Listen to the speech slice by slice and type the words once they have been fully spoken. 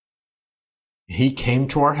He came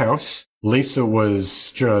to our house. Lisa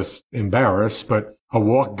was just embarrassed, but I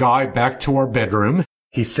walked Guy back to our bedroom.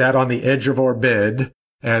 He sat on the edge of our bed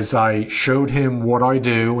as I showed him what I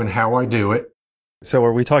do and how I do it. So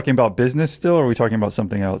are we talking about business still, or are we talking about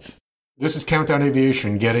something else? This is Countdown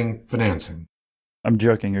Aviation getting financing. I'm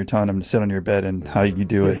joking. You're telling him to sit on your bed and how you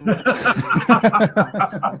do it.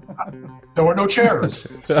 There were no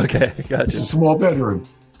chairs. Okay, gotcha. It's a small bedroom.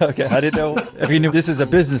 Okay, I didn't know if you knew this is a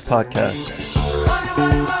business podcast.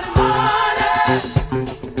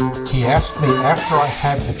 He asked me after I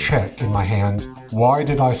had the check in my hand, why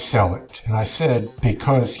did I sell it? And I said,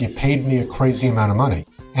 because you paid me a crazy amount of money.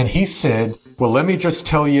 And he said, well, let me just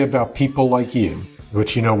tell you about people like you.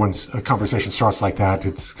 Which, you know, when a conversation starts like that,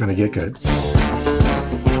 it's going to get good.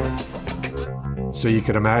 So you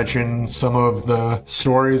could imagine some of the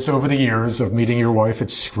stories over the years of meeting your wife at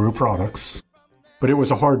Screw Products. But it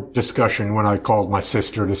was a hard discussion when I called my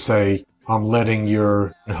sister to say, I'm letting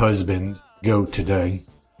your husband go today.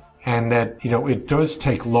 And that, you know, it does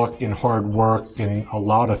take luck and hard work and a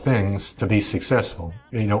lot of things to be successful.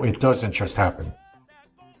 You know, it doesn't just happen.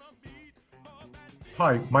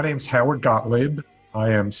 Hi, my name's Howard Gottlieb.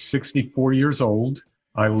 I am 64 years old.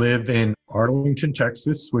 I live in Arlington,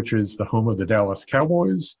 Texas, which is the home of the Dallas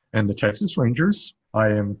Cowboys and the Texas Rangers. I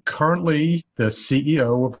am currently the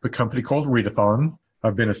CEO of a company called Readathon.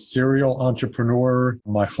 I've been a serial entrepreneur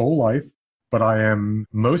my whole life, but I am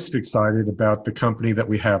most excited about the company that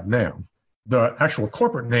we have now. The actual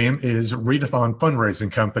corporate name is Readathon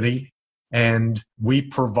Fundraising Company, and we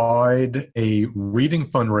provide a reading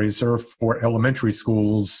fundraiser for elementary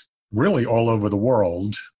schools really all over the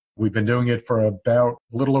world. We've been doing it for about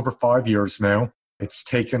a little over 5 years now. It's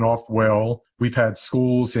taken off well. We've had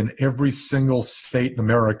schools in every single state in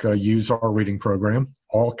America use our reading program.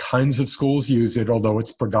 All kinds of schools use it, although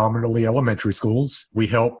it's predominantly elementary schools. We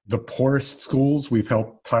help the poorest schools. We've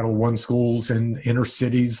helped Title I schools in inner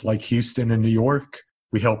cities like Houston and New York.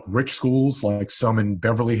 We help rich schools like some in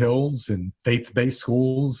Beverly Hills and faith-based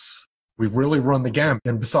schools. We've really run the gamut.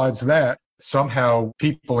 And besides that, somehow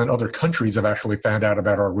people in other countries have actually found out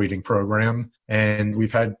about our reading program, and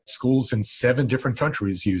we've had schools in 7 different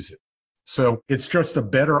countries use it. So it's just a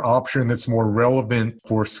better option that's more relevant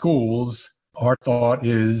for schools. Our thought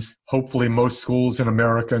is hopefully most schools in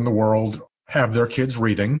America and the world have their kids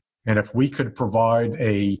reading. And if we could provide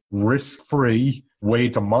a risk-free way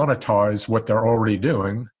to monetize what they're already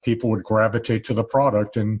doing, people would gravitate to the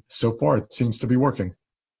product. And so far, it seems to be working.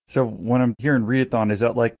 So when I'm hearing Readathon, is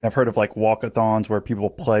that like, I've heard of like walkathons where people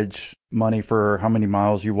pledge money for how many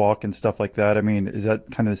miles you walk and stuff like that. I mean, is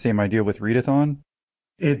that kind of the same idea with Readathon?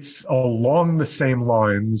 It's along the same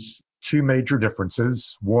lines. 2 major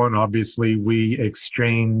differences. One, obviously, we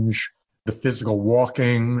exchange the physical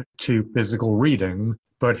walking to physical reading.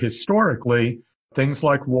 But historically, things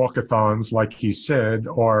like walkathons, like you said,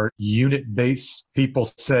 are unit-based. People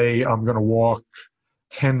say, I'm going to walk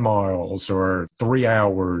 10 miles or 3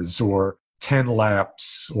 hours or 10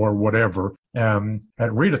 laps or whatever. At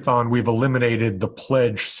Readathon, we've eliminated the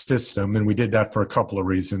pledge system, and we did that for a couple of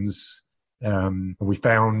reasons. We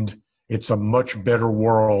found it's a much better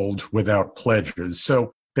world without pledges.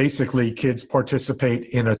 So basically, kids participate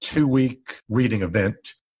in a 2-week reading event.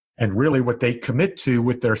 And really what they commit to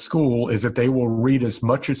with their school is that they will read as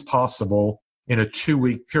much as possible in a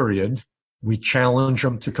 2-week period. We challenge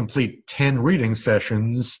them to complete 10 reading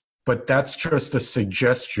sessions, but that's just a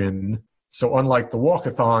suggestion. So unlike the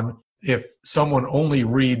walkathon, if someone only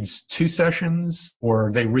reads 2 sessions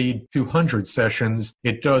or they read 200 sessions,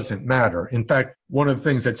 it doesn't matter. In fact, one of the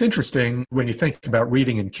things that's interesting when you think about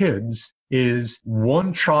reading in kids is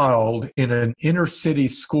one child in an inner city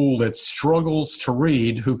school that struggles to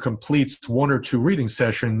read who completes 1 or 2 reading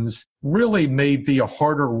sessions really may be a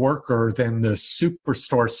harder worker than the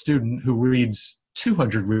superstar student who reads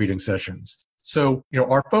 200 reading sessions. So,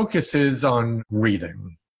 our focus is on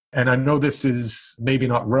reading. And I know this is maybe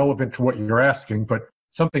not relevant to what you're asking, but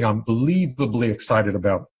something I'm unbelievably excited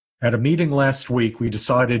about. At a meeting last week, we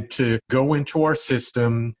decided to go into our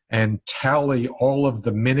system and tally all of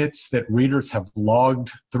the minutes that readers have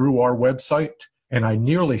logged through our website. And I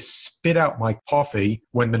nearly spit out my coffee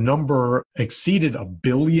when the number exceeded 1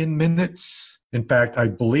 billion minutes. In fact, I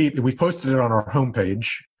believe we posted it on our homepage.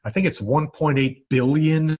 I think it's 1.8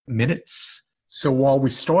 billion minutes. So while we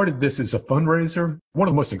started this as a fundraiser, one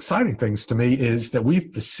of the most exciting things to me is that we've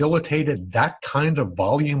facilitated that kind of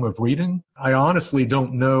volume of reading. I honestly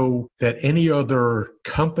don't know that any other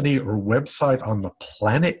company or website on the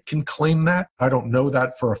planet can claim that. I don't know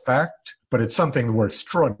that for a fact, but it's something we're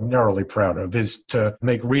extraordinarily proud of, is to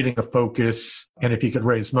make reading a focus. And if you could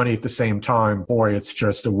raise money at the same time, boy, it's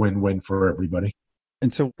just a win-win for everybody.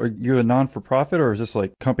 And so are you a non-for-profit, or is this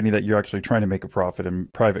like a company that you're actually trying to make a profit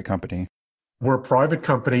and private company? We're a private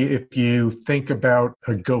company. If you think about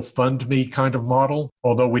a GoFundMe kind of model,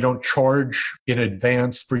 although we don't charge in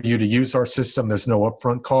advance for you to use our system, there's no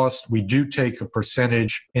upfront cost. We do take a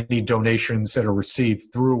percentage any donations that are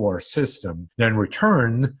received through our system. And in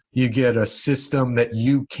return, you get a system that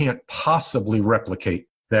you can't possibly replicate,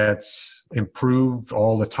 that's improved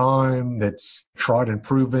all the time, that's tried and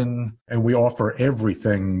proven, and we offer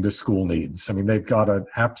everything the school needs. I mean, they've got an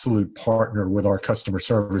absolute partner with our customer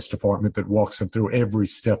service department that walks them through every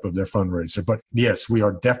step of their fundraiser. But yes, we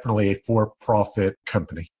are definitely a for-profit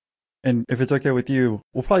company. And if it's okay with you,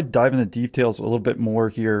 we'll probably dive into details a little bit more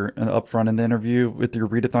here up front in the interview with your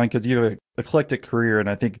readathon, because you have an eclectic career, and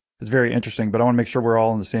I think it's very interesting. But I want to make sure we're all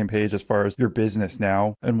on the same page as far as your business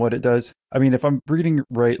now and what it does. I mean, if I'm reading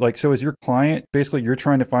right, like, so as your client, basically you're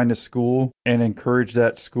trying to find a school and encourage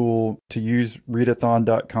that school to use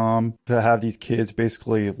readathon.com to have these kids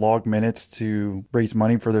basically log minutes to raise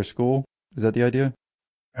money for their school. Is that the idea?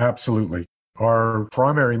 Absolutely. Our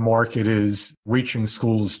primary market is reaching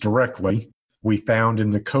schools directly. We found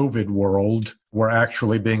in the COVID world, we're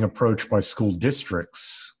actually being approached by school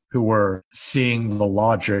districts who are seeing the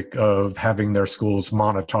logic of having their schools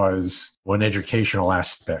monetize an educational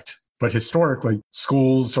aspect. But historically,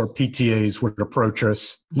 schools or PTAs would approach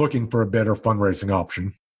us looking for a better fundraising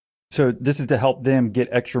option. So this is to help them get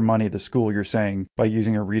extra money at the school, you're saying, by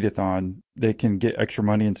using a readathon, they can get extra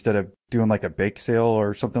money instead of doing like a bake sale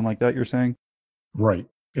or something like that, you're saying? Right.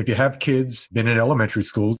 If you have kids, been in elementary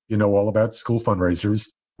school, you know all about school fundraisers.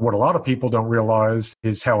 What a lot of people don't realize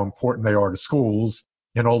is how important they are to schools.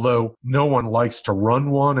 And although no one likes to run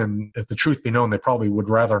one, and if the truth be known, they probably would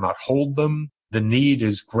rather not hold them, the need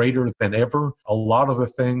is greater than ever. A lot of the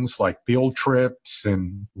things like field trips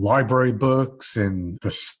and library books and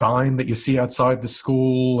the sign that you see outside the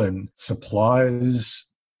school and supplies,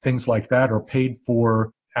 things like that are paid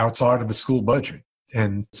for outside of the school budget.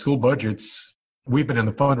 And school budgets, we've been in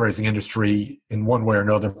the fundraising industry in one way or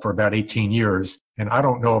another for about 18 years. And I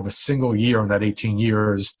don't know of a single year in that 18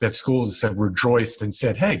 years that schools have rejoiced and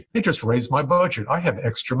said, hey, they just raised my budget. I have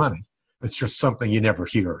extra money. It's just something you never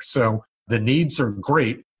hear. So the needs are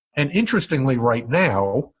great. And interestingly, right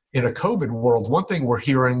now, in a COVID world, one thing we're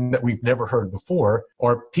hearing that we've never heard before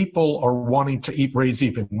are people are wanting to raise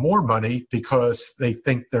even more money because they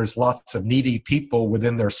think there's lots of needy people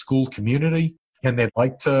within their school community. And they'd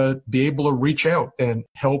like to be able to reach out and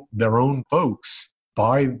help their own folks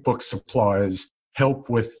buy book supplies, help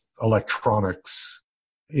with electronics.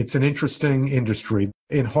 It's an interesting industry.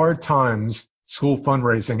 In hard times, school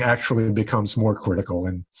fundraising actually becomes more critical,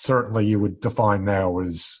 and certainly you would define now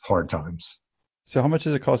as hard times. So how much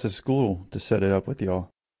does it cost a school to set it up with y'all?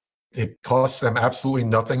 It costs them absolutely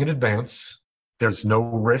nothing in advance. There's no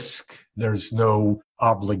risk. There's no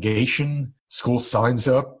obligation. School signs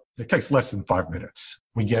up. It takes less than 5 minutes.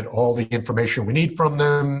 We get all the information we need from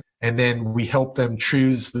them, and then we help them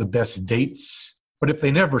choose the best dates. But if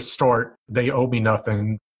they never start, they owe me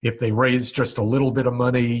nothing. If they raise just a little bit of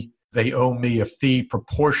money, they owe me a fee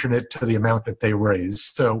proportionate to the amount that they raise.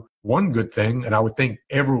 So one good thing, and I would think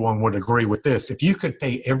everyone would agree with this, if you could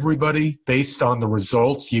pay everybody based on the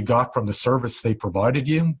results you got from the service they provided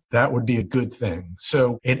you, that would be a good thing.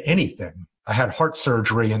 So in anything, I had heart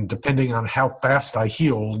surgery, and depending on how fast I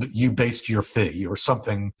healed, you based your fee or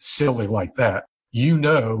something silly like that. You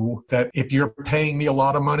know that if you're paying me a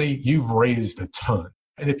lot of money, you've raised a ton.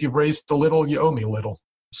 And if you've raised a little, you owe me a little.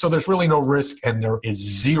 So there's really no risk, and there is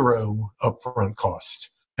zero upfront cost.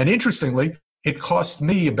 And interestingly, it cost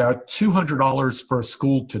me about $200 for a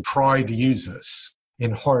school to try to use us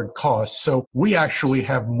in hard costs. So we actually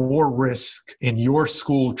have more risk in your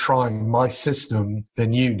school trying my system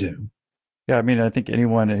than you do. Yeah, I mean, I think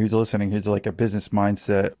anyone who's listening who's like a business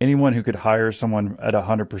mindset, anyone who could hire someone at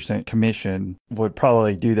 100% commission would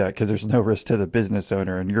probably do that because there's no risk to the business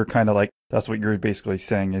owner. And you're kind of like, that's what you're basically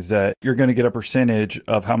saying, is that you're going to get a percentage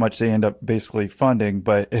of how much they end up basically funding.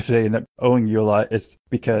 But if they end up owing you a lot, it's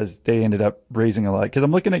because they ended up raising a lot. Because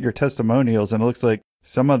I'm looking at your testimonials and it looks like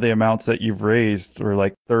some of the amounts that you've raised are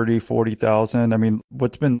like 30, 40,000. I mean,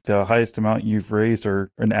 what's been the highest amount you've raised or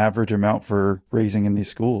an average amount for raising in these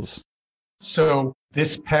schools? So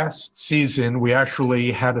This past season, we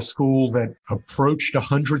actually had a school that approached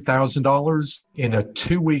 $100,000 in a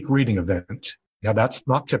 2-week reading event. Now, that's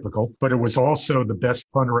not typical, but it was also the best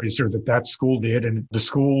fundraiser that school did. And the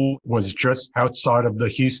school was just outside of the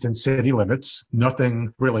Houston city limits.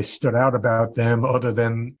 Nothing really stood out about them other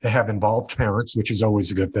than they have involved parents, which is always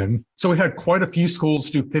a good thing. So we had quite a few schools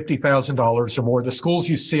do $50,000 or more. The schools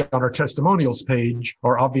you see on our testimonials page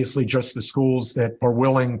are obviously just the schools that are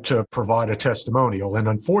willing to provide a testimonial. And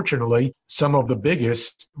unfortunately, some of the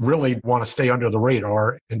biggest really want to stay under the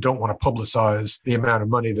radar and don't want to publicize the amount of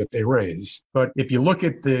money that they raise. But if you look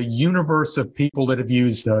at the universe of people that have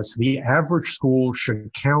used us, the average school should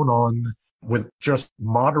count on, with just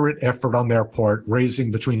moderate effort on their part,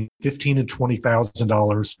 raising between $15,000 and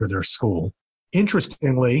 $20,000 for their school.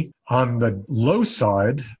 Interestingly, on the low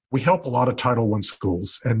side, we help a lot of Title I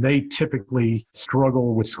schools, and they typically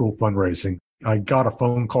struggle with school fundraising. I got a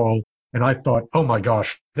phone call and I thought, oh my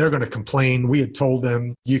gosh, they're going to complain. We had told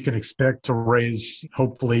them you can expect to raise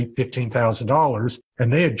hopefully $15,000,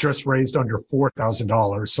 and they had just raised under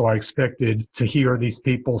 $4,000. So I expected to hear these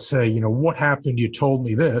people say, what happened? You told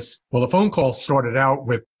me this. Well, the phone call started out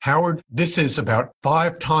with, Howard, this is about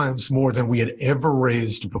 5 times more than we had ever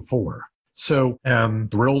raised before. So I'm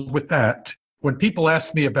thrilled with that. When people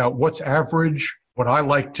ask me about what's average, what I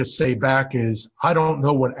like to say back is, I don't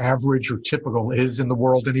know what average or typical is in the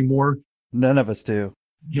world anymore. None of us do.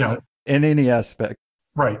 In any aspect.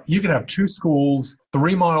 Right. You can have 2 schools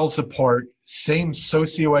 3 miles apart, same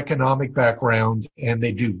socioeconomic background, and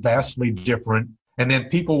they do vastly different. And then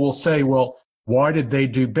people will say, well, why did they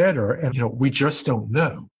do better? And, we just don't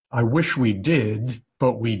know. I wish we did,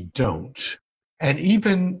 but we don't. And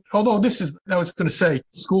even, although I was going to say,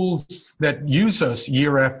 schools that use us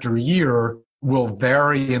year after year will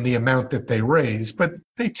vary in the amount that they raise, but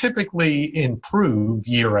they typically improve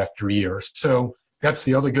year after year. So that's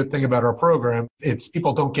the other good thing about our program. It's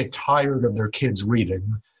people don't get tired of their kids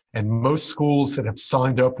reading. And most schools that have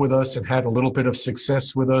signed up with us and had a little bit of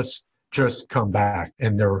success with us just come back,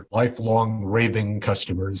 and they're lifelong raving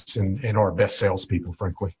customers and our best salespeople,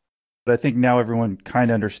 frankly. But I think now everyone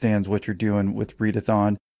kind of understands what you're doing with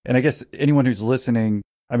Readathon. And I guess anyone who's listening,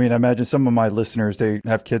 I imagine some of my listeners, they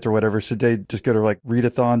have kids or whatever. Should they just go to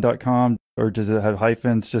readathon.com, or does it have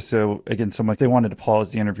hyphens? Just so, again, if they wanted to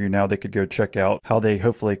pause the interview now, they could go check out how they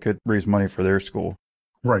hopefully could raise money for their school.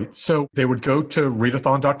 Right. So they would go to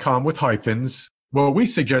readathon.com with hyphens. What we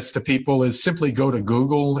suggest to people is simply go to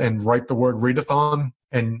Google and write the word Readathon,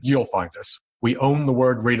 and you'll find us. We own the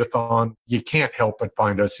word Readathon. You can't help but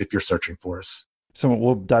find us if you're searching for us. So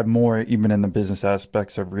we'll dive more even in the business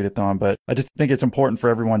aspects of Readathon, but I just think it's important for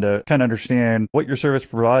everyone to kind of understand what your service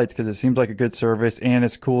provides, because it seems like a good service, and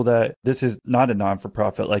it's cool that this is not a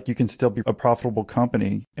non-for-profit. Like, you can still be a profitable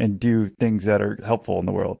company and do things that are helpful in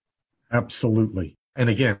the world. Absolutely. And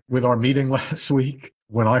again, with our meeting last week,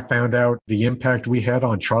 when I found out the impact we had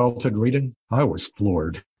on childhood reading, I was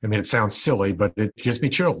floored. It sounds silly, but it gives me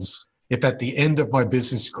chills. If at the end of my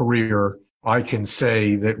business career, I can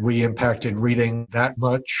say that we impacted reading that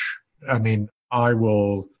much, I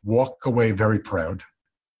will walk away very proud.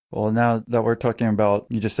 Well, now that we're talking about,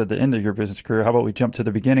 you just said the end of your business career, how about we jump to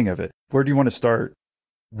the beginning of it? Where do you want to start?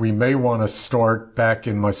 We may want to start back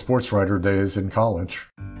in my sports writer days in college.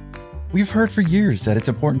 We've heard for years that it's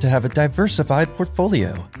important to have a diversified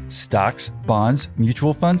portfolio. Stocks, bonds,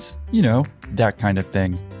 mutual funds, that kind of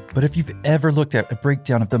thing. But if you've ever looked at a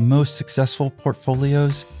breakdown of the most successful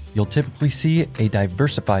portfolios, you'll typically see a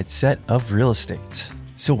diversified set of real estate.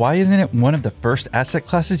 So why isn't it one of the first asset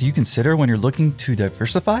classes you consider when you're looking to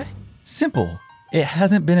diversify? Simple. It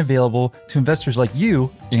hasn't been available to investors like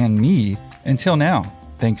you and me until now,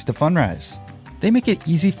 thanks to Fundrise. They make it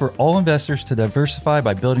easy for all investors to diversify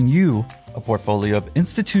by building you a portfolio of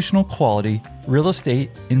institutional quality real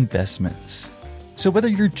estate investments. So whether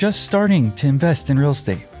you're just starting to invest in real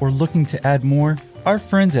estate or looking to add more, our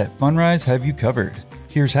friends at Fundrise have you covered.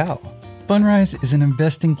 Here's how. Fundrise is an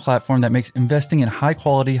investing platform that makes investing in high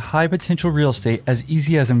quality, high potential real estate as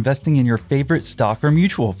easy as investing in your favorite stock or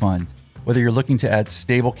mutual fund. Whether you're looking to add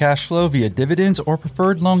stable cash flow via dividends or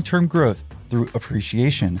preferred long-term growth through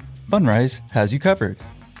appreciation, Fundrise has you covered.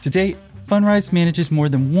 To date, Fundrise manages more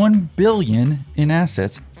than $1 billion in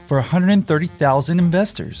assets for 130,000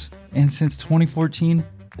 investors. And since 2014,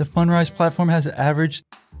 the Fundrise platform has averaged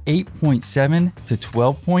 8.7 to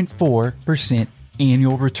 12.4%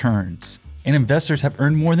 annual returns, and investors have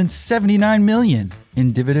earned more than $79 million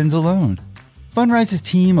in dividends alone. Fundrise's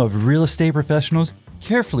team of real estate professionals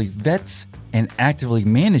carefully vets and actively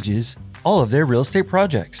manages all of their real estate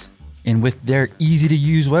projects. And with their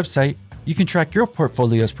easy-to-use website, you can track your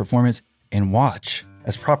portfolio's performance and watch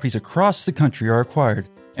as properties across the country are acquired,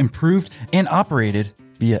 improved, and operated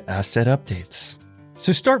via asset updates.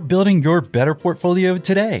 So start building your better portfolio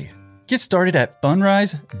today. Get started at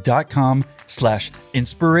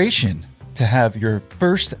fundrise.com/inspiration to have your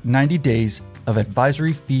first 90 days of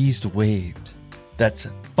advisory fees waived. That's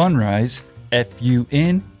Fundrise,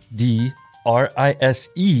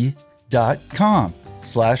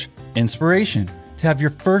 FUNDRISE.com/inspiration to have your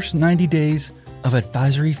first 90 days of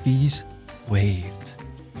advisory fees waived.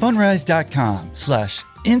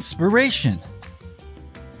 Fundrise.com/inspiration.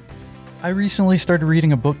 I recently started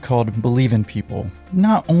reading a book called Believe in People,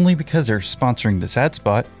 not only because they're sponsoring this ad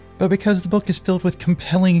spot, but because the book is filled with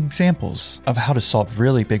compelling examples of how to solve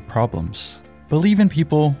really big problems. Believe in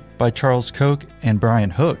People by Charles Koch and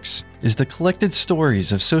Brian Hooks is the collected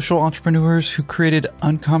stories of social entrepreneurs who created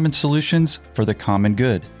uncommon solutions for the common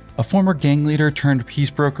good. A former gang leader turned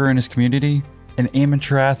peace broker in his community, an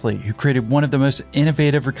amateur athlete who created one of the most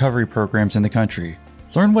innovative recovery programs in the country.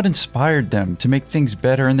 Learn what inspired them to make things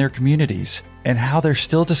better in their communities and how they're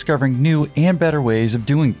still discovering new and better ways of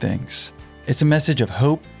doing things. It's a message of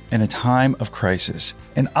hope in a time of crisis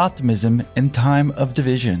and optimism in time of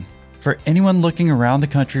division. For anyone looking around the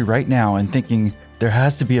country right now and thinking there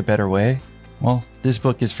has to be a better way, well, this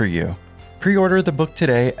book is for you. Pre-order the book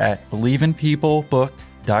today at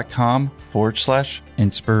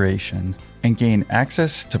believeinpeoplebook.com/inspiration and gain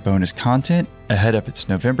access to bonus content ahead of its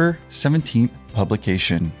November 17th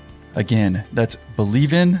publication. Again, that's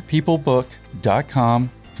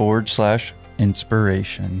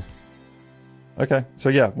believeinpeoplebook.com/inspiration. Okay, so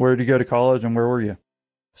yeah, where did you go to college and where were you?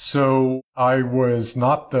 So I was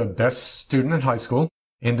not the best student in high school.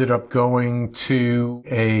 Ended up going to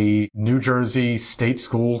a New Jersey state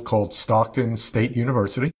school called Stockton State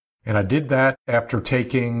University. And I did that after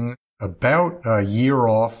taking about a year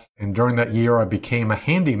off. And during that year, I became a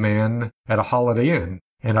handyman at a Holiday Inn.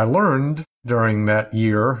 And I learned during that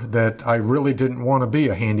year that I really didn't want to be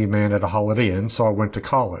a handyman at a Holiday Inn, so I went to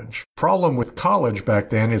college. Problem with college back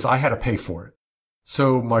then is I had to pay for it.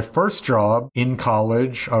 So my first job in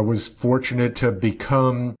college, I was fortunate to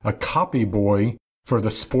become a copy boy for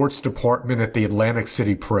the sports department at the Atlantic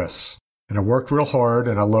City Press. And I worked real hard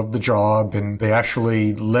and I loved the job, and they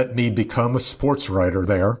actually let me become a sports writer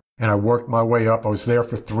there. And I worked my way up. I was there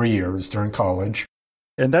for 3 years during college.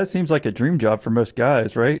 And that seems like a dream job for most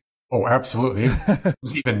guys, right? Oh, absolutely. It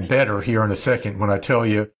was even better here in a second when I tell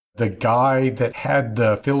you the guy that had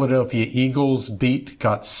the Philadelphia Eagles beat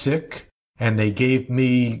got sick, and they gave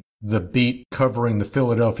me the beat covering the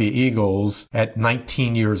Philadelphia Eagles at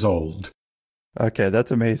 19 years old. Okay,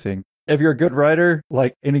 that's amazing. If you're a good writer,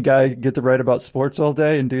 like any guy get to write about sports all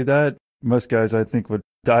day and do that, most guys I think would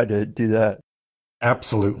die to do that.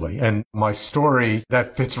 Absolutely. And my story,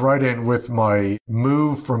 that fits right in with my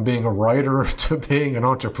move from being a writer to being an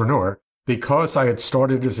entrepreneur. Because I had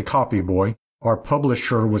started as a copy boy, our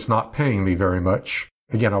publisher was not paying me very much.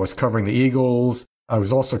 Again, I was covering the Eagles. I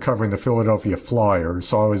was also covering the Philadelphia Flyers.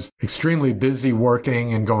 So I was extremely busy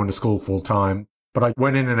working and going to school full time. But I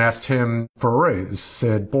went in and asked him for a raise.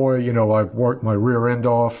 Said, boy, I've worked my rear end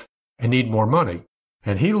off. I need more money.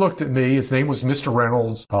 And he looked at me. His name was Mr.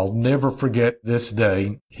 Reynolds. I'll never forget this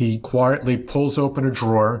day. He quietly pulls open a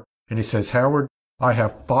drawer and he says, Howard, I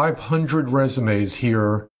have 500 resumes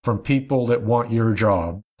here from people that want your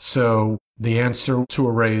job. So the answer to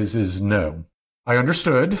a raise is no. I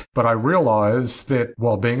understood, but I realized that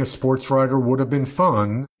while being a sports writer would have been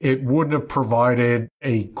fun, it wouldn't have provided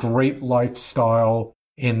a great lifestyle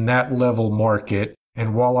in that level market.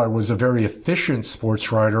 And while I was a very efficient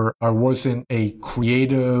sports writer, I wasn't a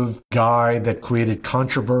creative guy that created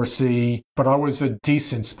controversy, but I was a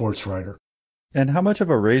decent sports writer. And how much of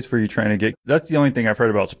a raise were you trying to get? That's the only thing I've heard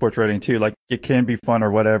about sports writing too. Like it can be fun or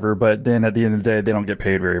whatever, but then at the end of the day, they don't get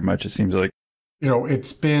paid very much, it seems like.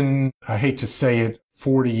 It's been, I hate to say it,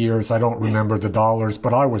 40 years. I don't remember the dollars,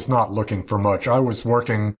 but I was not looking for much. I was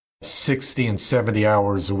working 60 and 70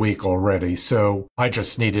 hours a week already. So I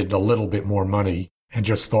just needed a little bit more money and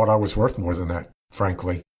just thought I was worth more than that,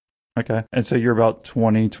 frankly. Okay. And so you're about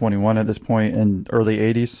 20, 21 at this point in early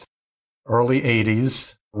 80s? Early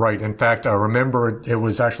 80s. Right. In fact, I remember it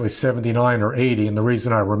was actually 79 or 80. And the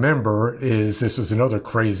reason I remember is this was another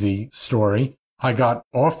crazy story. I got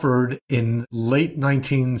offered in late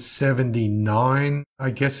 1979, I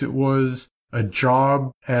guess it was, a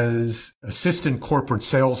job as assistant corporate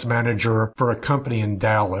sales manager for a company in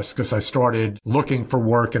Dallas because I started looking for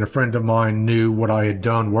work and a friend of mine knew what I had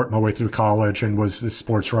done, worked my way through college and was a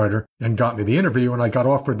sports writer and got me the interview and I got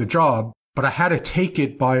offered the job, but I had to take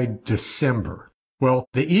it by December. Well,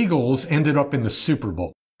 the Eagles ended up in the Super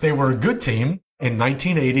Bowl. They were a good team. In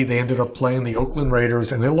 1980, they ended up playing the Oakland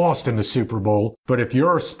Raiders and they lost in the Super Bowl. But if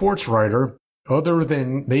you're a sports writer, other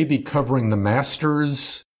than maybe covering the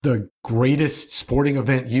Masters, the greatest sporting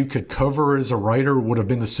event you could cover as a writer would have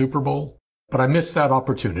been the Super Bowl. But I missed that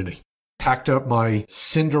opportunity. Packed up my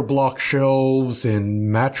cinder block shelves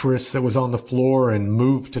and mattress that was on the floor and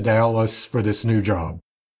moved to Dallas for this new job.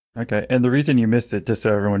 Okay. And the reason you missed it, just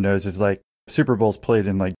so everyone knows, is like Super Bowl's played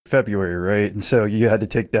in like February, right? And so you had to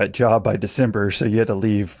take that job by December. So you had to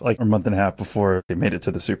leave like a month and a half before they made it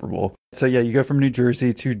to the Super Bowl. So yeah, you go from New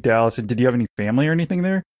Jersey to Dallas. And did you have any family or anything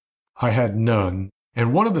there? I had none.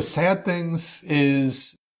 And one of the sad things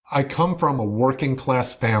is I come from a working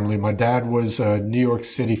class family. My dad was a New York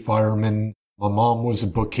City fireman. My mom was a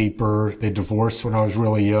bookkeeper. They divorced when I was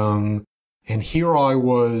really young. And here I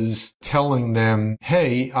was telling them,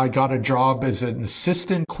 hey, I got a job as an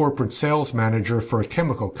assistant corporate sales manager for a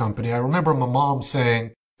chemical company. I remember my mom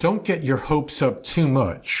saying, don't get your hopes up too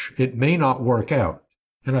much. It may not work out.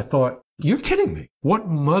 And I thought, you're kidding me. What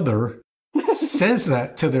mother says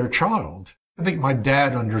that to their child? I think my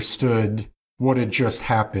dad understood what had just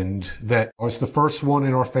happened, that I was the first one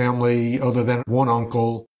in our family, other than one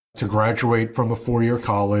uncle, to graduate from a 4-year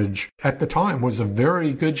college. At the time, was a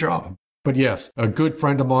very good job. But yes, a good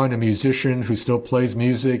friend of mine, a musician who still plays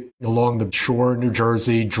music along the shore in New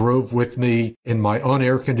Jersey, drove with me in my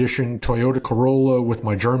unair-conditioned Toyota Corolla with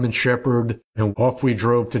my German Shepherd, and off we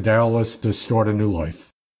drove to Dallas to start a new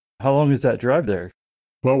life. How long is that drive there?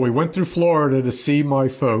 Well, we went through Florida to see my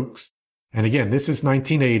folks. And again, this is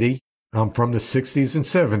 1980. I'm from the 60s and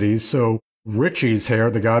 70s, so Richie's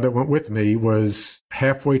hair, the guy that went with me, was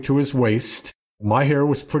halfway to his waist. My hair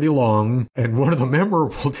was pretty long, and one of the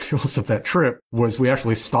memorable deals of that trip was we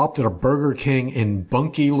actually stopped at a Burger King in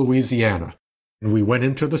Bunkie, Louisiana. And we went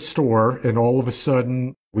into the store, and all of a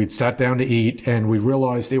sudden, we'd sat down to eat, and we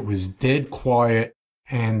realized it was dead quiet,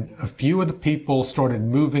 and a few of the people started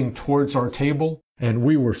moving towards our table, and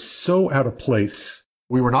we were so out of place.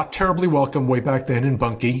 We were not terribly welcome way back then in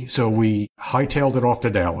Bunkie, so we hightailed it off to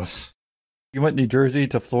Dallas. You went New Jersey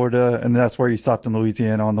to Florida, and that's where you stopped in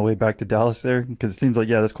Louisiana on the way back to Dallas there? Because it seems like,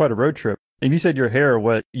 yeah, that's quite a road trip. And you said your hair,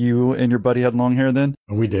 what, you and your buddy had long hair then?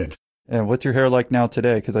 We did. And what's your hair like now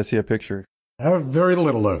today? Because I see a picture. I have very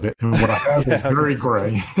little of it. And what I have is very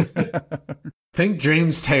gray. Think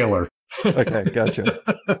James Taylor. Okay, gotcha.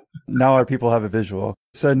 Now our people have a visual.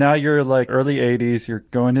 So now you're like early 80s, you're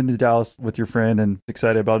going into Dallas with your friend and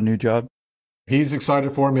excited about a new job? He's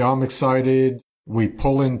excited for me. I'm excited. We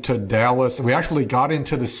pull into Dallas. We actually got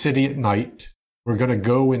into the city at night. We're going to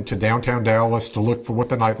go into downtown Dallas to look for what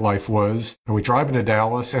the nightlife was. And we drive into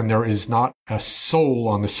Dallas and there is not a soul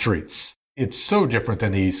on the streets. It's so different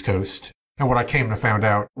than the East Coast. And what I came to find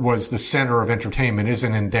out was the center of entertainment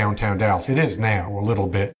isn't in downtown Dallas. It is now a little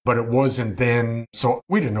bit, but it wasn't then. So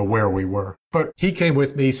we didn't know where we were. But he came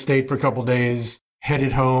with me, stayed for a couple of days,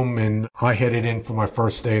 headed home, and I headed in for my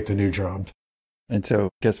first day at the new job. And so,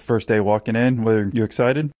 guess first day walking in, were you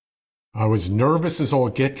excited? I was nervous as all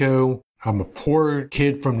get-go. I'm a poor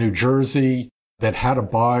kid from New Jersey that had to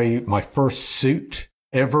buy my first suit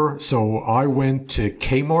ever. So I went to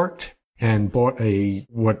Kmart and bought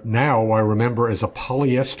what now I remember as a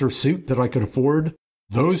polyester suit that I could afford.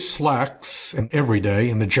 Those slacks and every day,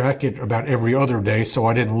 and the jacket about every other day, so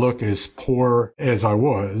I didn't look as poor as I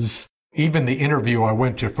was. Even the interview I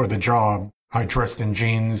went to for the job, I dressed in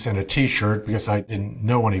jeans and a t-shirt because I didn't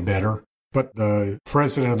know any better. But the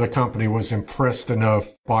president of the company was impressed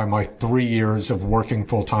enough by my 3 years of working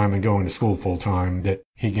full-time and going to school full-time that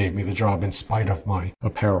he gave me the job in spite of my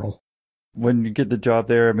apparel. When you get the job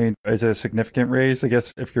there, I mean, is it a significant raise, I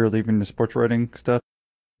guess, if you're leaving the sports writing stuff?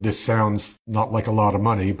 This sounds not like a lot of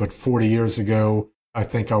money, but 40 years ago, I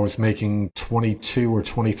think I was making $22,000 or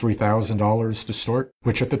 $23,000 to start,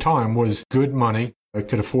 which at the time was good money. I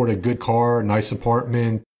could afford a good car, a nice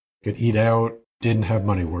apartment, could eat out, didn't have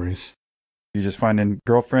money worries. You just finding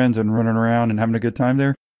girlfriends and running around and having a good time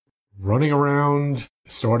there? Running around,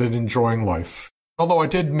 started enjoying life. Although I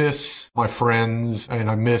did miss my friends and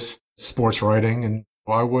I missed sports writing and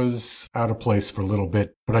I was out of place for a little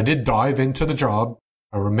bit. But I did dive into the job.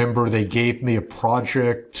 I remember they gave me a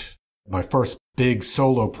project. My first big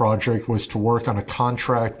solo project was to work on a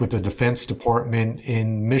contract with the Defense Department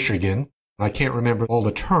in Michigan. I can't remember all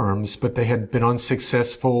the terms, but they had been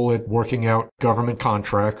unsuccessful at working out government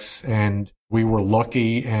contracts, and we were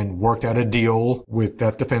lucky and worked out a deal with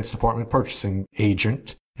that Defense Department purchasing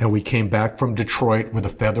agent. And we came back from Detroit with a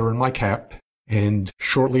feather in my cap. And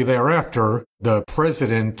shortly thereafter, the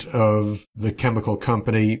president of the chemical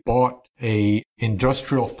company bought a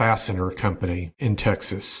industrial fastener company in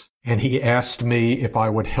Texas. and he asked me if I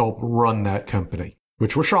would help run that company,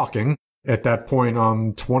 which was shocking. At that point,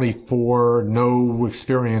 I'm 24, no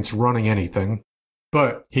experience running anything,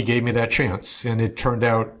 but he gave me that chance, and it turned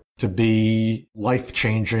out to be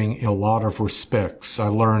life-changing in a lot of respects. I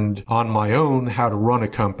learned on my own how to run a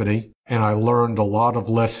company, and I learned a lot of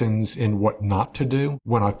lessons in what not to do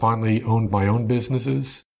when I finally owned my own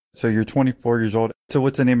businesses. So you're 24 years old. So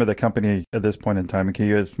what's the name of the company at this point in time? And can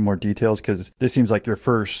you give some more details? Because this seems like your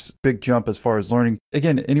first big jump as far as learning.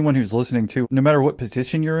 Again, anyone who's listening to, no matter what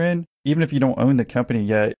position you're in, even if you don't own the company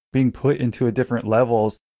yet, being put into a different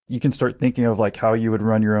levels, you can start thinking of like how you would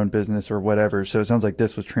run your own business or whatever. So it sounds like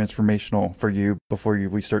this was transformational for you before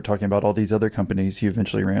we start talking about all these other companies you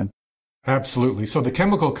eventually ran. Absolutely. So the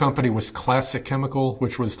chemical company was Classic Chemical,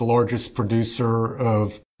 which was the largest producer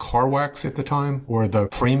of car wax at the time, or the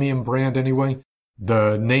premium brand anyway.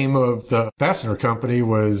 The name of the fastener company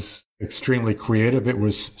was extremely creative. It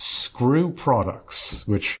was Screw Products,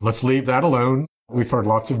 which let's leave that alone. We've heard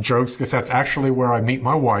lots of jokes because that's actually where I meet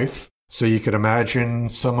my wife. So you could imagine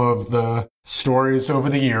some of the stories over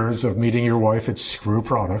the years of meeting your wife at Screw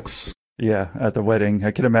Products. Yeah, at the wedding.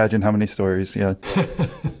 I can imagine how many stories. Yeah.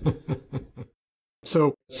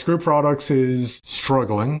 So Screw Products is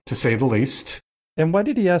struggling, to say the least. And why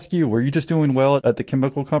did he ask you? Were you just doing well at the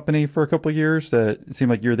chemical company for a couple of years? That it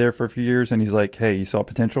seemed like you were there for a few years, and he's like, hey, he saw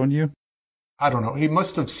potential in you? I don't know. He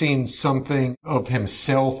must have seen something of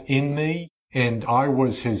himself in me, and I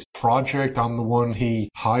was his project. I'm the one he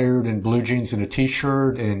hired in blue jeans and a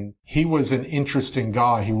t-shirt, and he was an interesting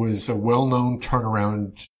guy. He was a well-known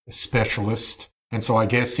turnaround specialist. And so I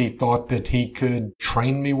guess he thought that he could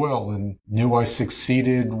train me well and knew I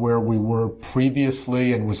succeeded where we were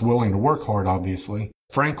previously and was willing to work hard, obviously.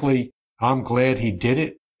 Frankly, I'm glad he did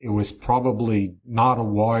it. It was probably not a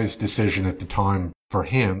wise decision at the time for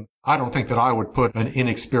him. I don't think that I would put an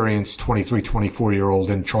inexperienced 23, 24-year-old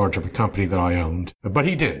in charge of a company that I owned, but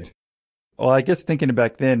he did. Well, I guess thinking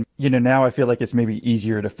back then, now I feel like it's maybe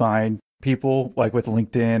easier to find people like with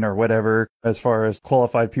LinkedIn or whatever, as far as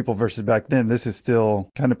qualified people versus back then. This is still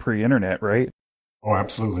kind of pre-internet, right? Oh,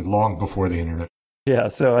 absolutely. Long before the internet. Yeah.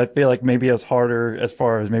 So I feel like maybe it's harder as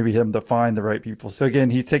far as maybe him to find the right people. So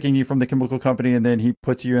again, he's taking you from the chemical company and then he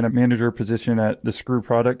puts you in a manager position at the Screw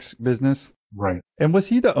Products business. Right. And was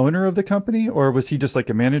he the owner of the company or was he just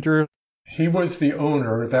like a manager? He was the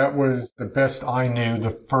owner. That was the best I knew,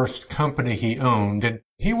 the first company he owned. And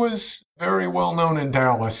he was very well known in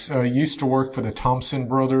Dallas. Used to work for the Thompson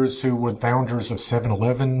brothers, who were founders of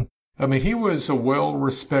 7-Eleven. I mean, he was a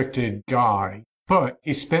well-respected guy, but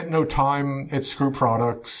he spent no time at Screw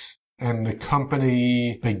Products, and the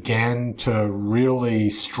company began to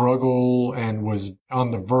really struggle and was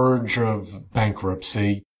on the verge of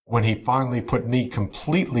bankruptcy when he finally put me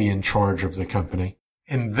completely in charge of the company.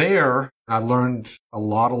 And there, I learned a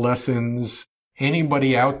lot of lessons.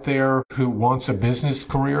 Anybody out there who wants a business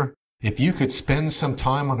career, if you could spend some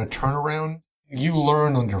time on a turnaround, you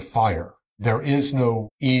learn under fire. There is no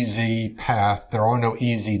easy path. There are no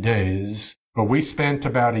easy days. But we spent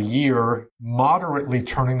about a year moderately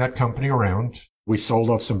turning that company around. We sold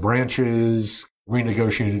off some branches,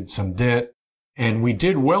 renegotiated some debt, and we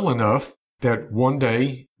did well enough that one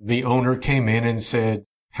day the owner came in and said,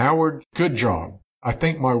 "Howard, good job. I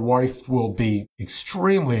think my wife will be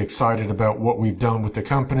extremely excited about what we've done with the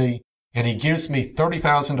company." And he gives me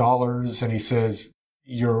 $30,000 and he says,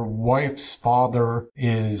 "Your wife's father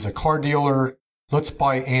is a car dealer. Let's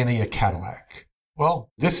buy Annie a Cadillac." Well,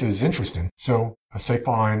 this is interesting. So I say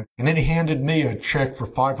fine. And then he handed me a check for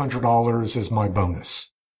 $500 as my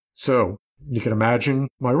bonus. So you can imagine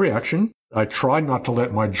my reaction. I tried not to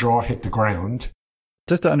let my jaw hit the ground.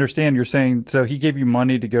 Just to understand, you're saying, so he gave you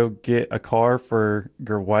money to go get a car for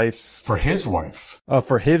your wife's... For his wife. Oh,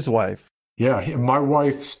 for his wife. Yeah, my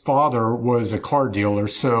wife's father was a car dealer,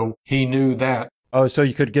 so he knew that. Oh, so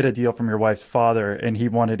you could get a deal from your wife's father, and he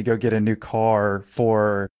wanted to go get a new car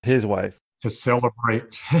for his wife. To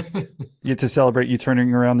celebrate. To celebrate you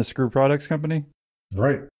turning around the Screw Products company?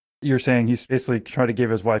 Right. You're saying he's basically trying to give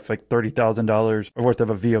his wife like $30,000 worth of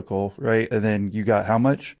a vehicle, right? And then you got how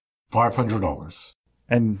much? $500.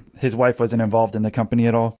 And his wife wasn't involved in the company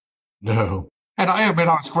at all? No. And I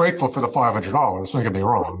was grateful for the $500, don't get me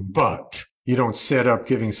wrong, but you don't set up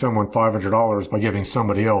giving someone $500 by giving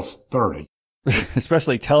somebody else $30.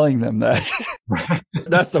 Especially telling them that.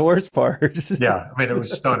 That's the worst part. Yeah, I mean, it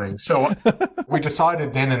was stunning. So we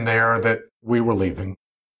decided then and there that we were leaving.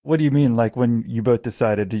 What do you mean, like when you both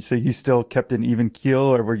decided? So you still kept an even keel,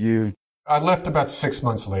 or were you... I left about 6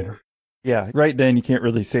 months later. Yeah, right then you can't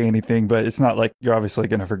really say anything, but it's not like you're obviously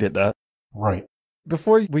going to forget that. Right.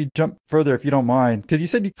 Before we jump further, if you don't mind, because you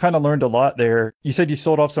said you kind of learned a lot there. You said you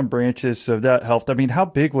sold off some branches, so that helped. I mean, how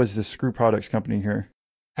big was the screw products company here?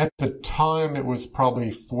 At the time, it was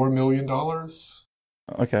probably $4 million.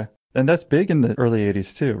 Okay. And that's big in the early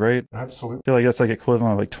 80s too, right? Absolutely. I feel like that's like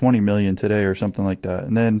equivalent of like 20 million today or something like that.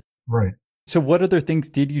 And then, right. So what other things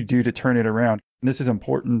did you do to turn it around? And this is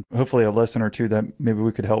important, hopefully a lesson or two that maybe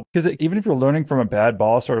we could help. Because even if you're learning from a bad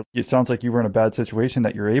boss, or it sounds like you were in a bad situation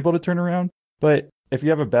that you're able to turn around, but if you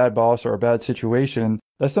have a bad boss or a bad situation,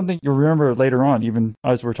 that's something you'll remember later on, even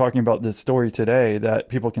as we're talking about this story today, that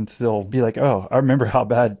people can still be like, oh, I remember how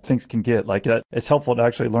bad things can get. Like that, it's helpful to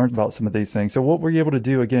actually learn about some of these things. So what were you able to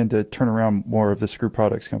do again to turn around more of the Screw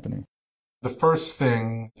Products company? The first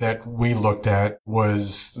thing that we looked at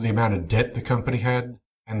was the amount of debt the company had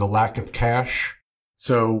and the lack of cash.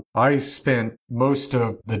 So I spent most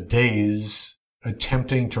of the days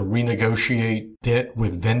attempting to renegotiate debt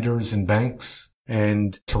with vendors and banks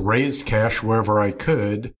and to raise cash wherever I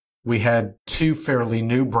could. We had 2 fairly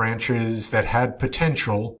new branches that had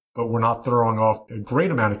potential, but were not throwing off a great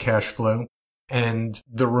amount of cash flow. And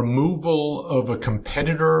the removal of a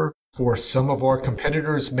competitor for some of our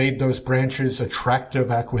competitors made those branches attractive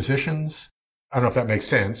acquisitions. I don't know if that makes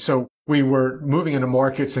sense. So we were moving into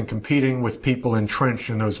markets and competing with people entrenched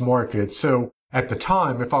in those markets. So at the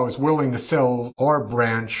time, if I was willing to sell our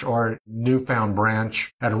branch, our newfound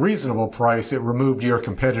branch, at a reasonable price, it removed your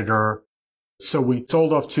competitor. So we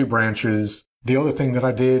sold off 2 branches. The other thing that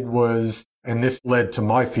I did was, and this led to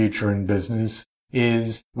my future in business,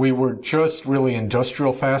 is we were just really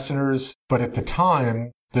industrial fasteners. But at the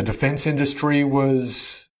time, the defense industry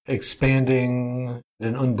was expanding at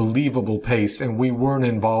an unbelievable pace, and we weren't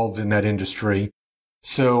involved in that industry.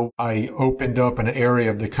 So I opened up an area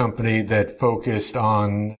of the company that focused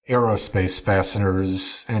on aerospace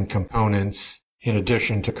fasteners and components in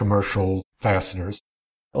addition to commercial fasteners.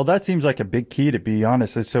 Well, that seems like a big key, to be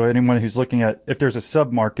honest. So anyone who's looking at, if there's a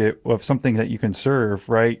sub-market of something that you can serve,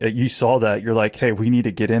 right? You saw that, you're like, hey, we need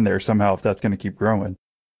to get in there somehow if that's going to keep growing.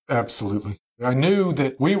 Absolutely. I knew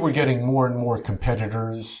that we were getting more and more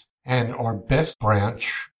competitors, and our best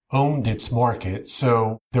branch owned its market,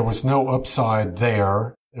 so there was no upside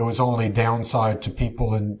there. There was only downside to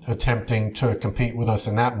people in attempting to compete with us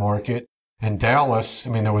in that market. And Dallas,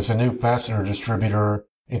 there was a new fastener distributor,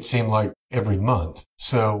 it seemed like every month.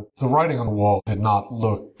 So the writing on the wall did not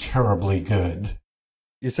look terribly good.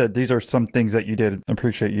 You said these are some things that you did. I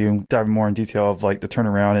appreciate you diving more in detail of like the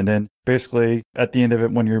turnaround. And then basically at the end of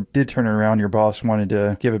it, when you did turn it around, your boss wanted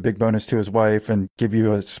to give a big bonus to his wife and give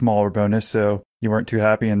you a smaller bonus. So you weren't too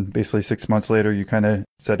happy. And basically 6 months later, you kind of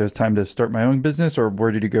said it was time to start my own business, or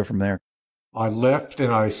where did you go from there? I left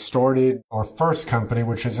and I started our first company,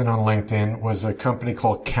 which isn't on LinkedIn, was a company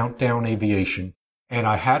called Countdown Aviation. And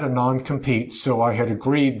I had a non-compete, so I had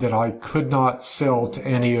agreed that I could not sell to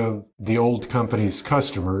any of the old company's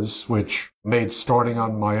customers, which made starting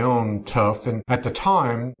on my own tough. And at the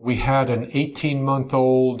time, we had an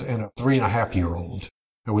 18-month-old and a 3.5-year-old.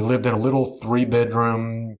 And we lived in a little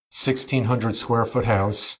 3-bedroom, 1,600 square foot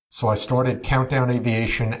house. So I started Countdown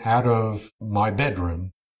Aviation out of my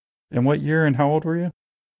bedroom. And what year and how old were you?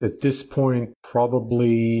 At this point,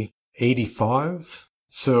 probably 85.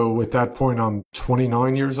 So at that point, I'm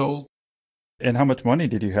 29 years old. And how much money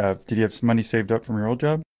did you have? Did you have some money saved up from your old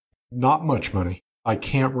job? Not much money. I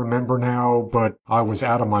can't remember now, but I was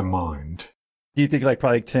out of my mind. Do you think like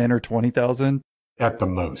probably 10 or 20,000? At the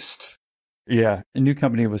most. Yeah. A new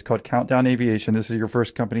company was called Countdown Aviation. This is your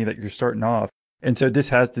first company that you're starting off. And so this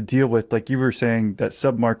has to deal with, like you were saying, that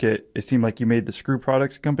sub-market. It seemed like you made the Screw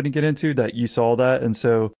Products company get into, that you saw that. And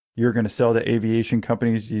so you're going to sell to aviation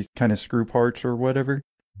companies these kind of screw parts or whatever?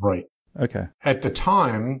 Right. Okay. At the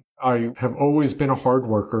time, I have always been a hard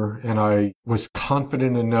worker, and I was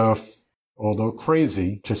confident enough, although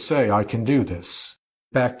crazy, to say I can do this.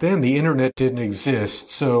 Back then, the internet didn't exist,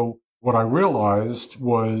 so what I realized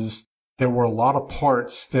was there were a lot of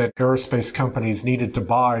parts that aerospace companies needed to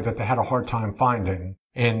buy that they had a hard time finding.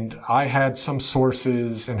 And I had some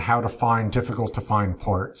sources in how to find difficult to find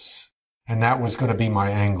parts. And that was going to be my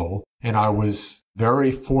angle. And I was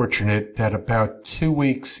very fortunate that about 2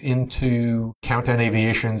 weeks into Countdown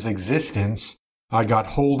Aviation's existence, I got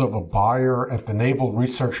hold of a buyer at the Naval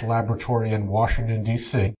Research Laboratory in Washington,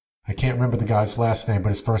 D.C. I can't remember the guy's last name, but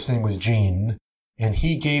his first name was Gene. And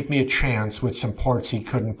he gave me a chance with some parts he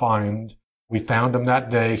couldn't find. We found him that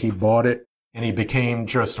day. He bought it, and he became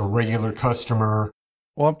just a regular customer.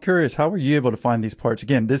 Well, I'm curious, how were you able to find these parts?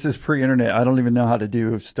 Again, this is pre-internet. I don't even know how to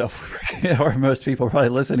do stuff, or most people probably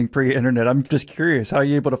listening pre-internet. I'm just curious, how are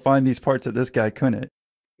you able to find these parts that this guy couldn't?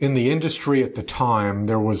 In the industry at the time,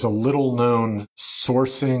 there was a little known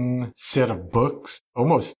sourcing set of books,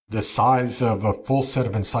 almost the size of a full set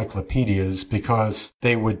of encyclopedias, because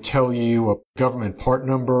they would tell you a government part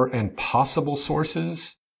number and possible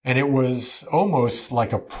sources. And it was almost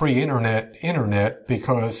like a pre-internet internet,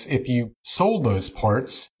 because if you sold those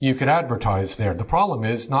parts, you could advertise there. The problem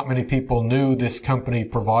is not many people knew this company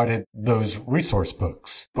provided those resource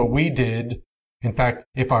books, but we did. In fact,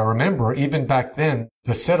 if I remember, even back then,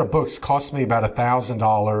 the set of books cost me about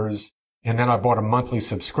 $1,000, and then I bought a monthly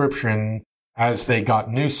subscription as they got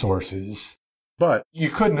new sources. But you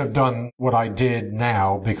couldn't have done what I did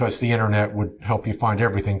now because the internet would help you find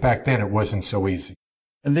everything. Back then, it wasn't so easy.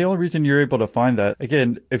 And the only reason you're able to find that,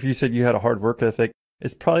 again, if you said you had a hard work ethic,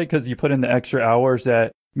 it's probably because you put in the extra hours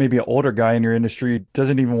that maybe an older guy in your industry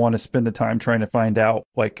doesn't even want to spend the time trying to find out,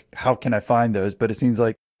 like, how can I find those? But it seems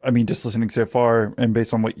like, I mean, just listening so far and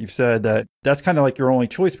based on what you've said, that's kind of like your only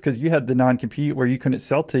choice, because you had the non-compete where you couldn't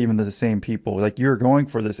sell to even the same people. Like, you were going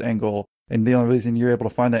for this angle. And the only reason you're able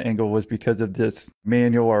to find that angle was because of this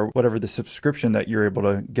manual or whatever, the subscription that you're able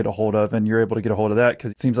to get a hold of. And you're able to get a hold of that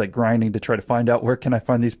because it seems like grinding to try to find out, where can I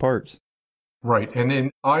find these parts? Right. And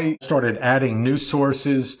then I started adding new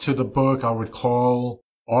sources to the book. I would call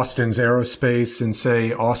Austin's Aerospace and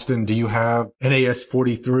say, Austin, do you have NAS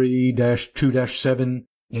 43-2-7?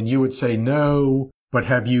 And you would say no, but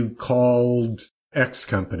have you called X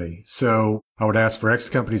company? So I would ask for X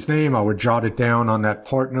company's name. I would jot it down on that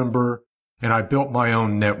part number. And I built my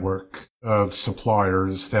own network of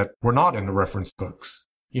suppliers that were not in the reference books.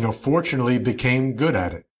 Fortunately became good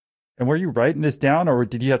at it. And were you writing this down, or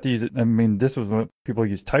did you have to use it? I mean, this was when people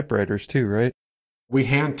used typewriters too, right? We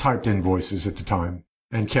hand typed invoices at the time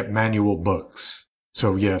and kept manual books.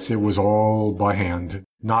 So yes, it was all by hand,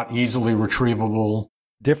 not easily retrievable.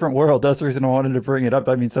 Different world. That's the reason I wanted to bring it up.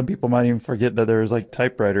 I mean, some people might even forget that there's like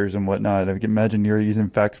typewriters and whatnot. I can imagine you're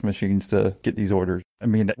using fax machines to get these orders. I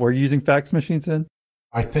mean, were you using fax machines then?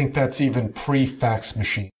 I think that's even pre-fax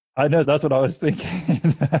machine. I know, that's what I was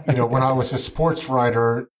thinking. When I was a sports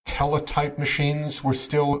writer, teletype machines were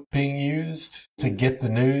still being used to get the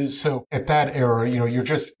news. So at that era, you're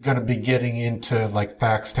just going to be getting into like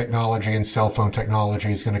fax technology, and cell phone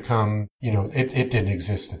technology is going to come. It didn't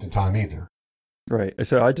exist at the time either. Right.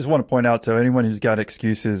 So I just want to point out, so anyone who's got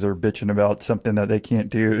excuses or bitching about something that they can't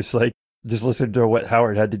do, it's like, just listen to what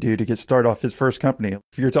Howard had to do to get started off his first company.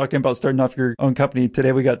 If you're talking about starting off your own company,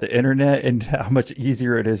 today we got the internet and how much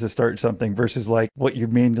easier it is to start something versus like what you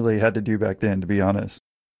manually had to do back then, to be honest.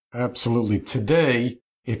 Absolutely. Today,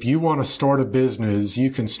 if you want to start a business, you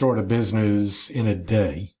can start a business in a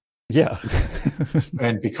day. Yeah.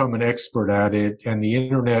 And become an expert at it. And the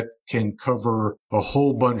internet can cover a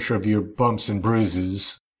whole bunch of your bumps and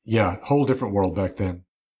bruises. Yeah, whole different world back then.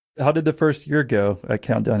 How did the first year go at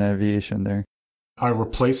Countdown Aviation there? I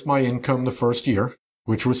replaced my income the first year,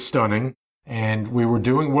 which was stunning. And we were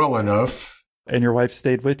doing well enough. And your wife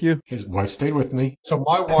stayed with you? His wife stayed with me. So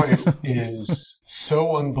my wife is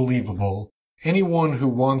so unbelievable. Anyone who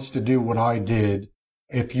wants to do what I did,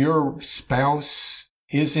 if your spouse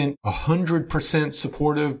isn't 100%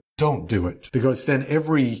 supportive, don't do it. Because then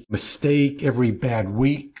every mistake, every bad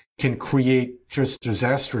week can create just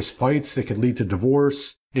disastrous fights that could lead to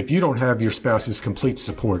divorce. If you don't have your spouse's complete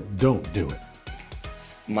support, don't do it.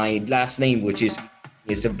 My last name, which is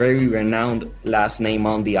a very renowned last name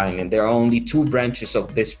on the island. There are only two branches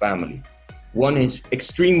of this family. One is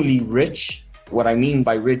extremely rich. What I mean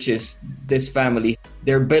by rich is this family,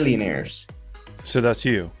 they're billionaires. So that's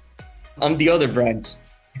you. I'm the other branch.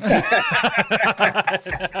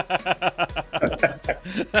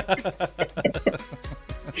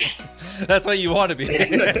 That's what you want to be.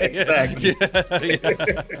 Exactly.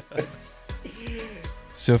 Yeah.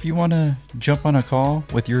 So if you want to jump on a call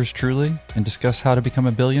with yours truly and discuss how to become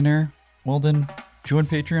a billionaire, well then join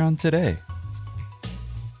Patreon today.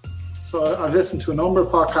 So I've listened to a number of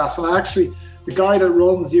podcasts, and actually the guy that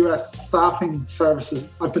runs US staffing services,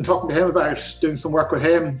 I've been talking to him about doing some work with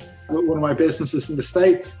him with one of my businesses in the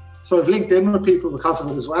States. So I've linked in with people because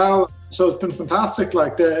of it as well. So it's been fantastic,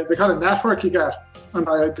 like the kind of network you get. And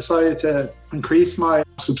I decided to increase my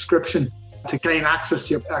subscription to gain access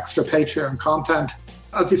to your extra Patreon content.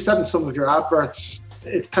 As you've said in some of your adverts,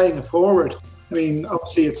 it's paying it forward. I mean,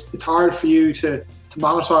 obviously it's hard for you to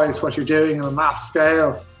monetize what you're doing on a mass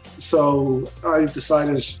scale. So I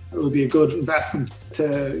decided it would be a good investment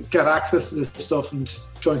to get access to this stuff and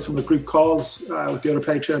join some of the group calls with the other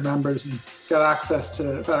Patreon members and get access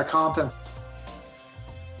to better content.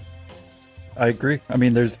 I agree. I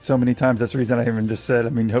mean, there's so many times. That's the reason I even just said, I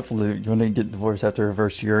mean, hopefully you wouldn't get divorced after a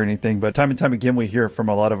first year or anything. But time and time again, we hear from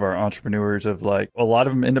a lot of our entrepreneurs of like, a lot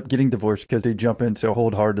of them end up getting divorced because they jump in so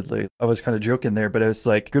wholeheartedly. I was kind of joking there, but it's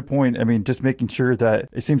like, good point. I mean, just making sure that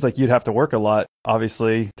it seems like you'd have to work a lot,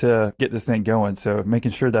 obviously, to get this thing going. So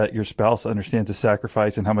making sure that your spouse understands the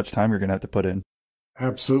sacrifice and how much time you're going to have to put in.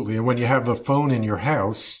 Absolutely. And when you have a phone in your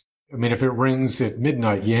house, I mean, if it rings at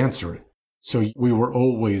midnight, you answer it. So we were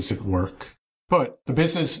always at work. But the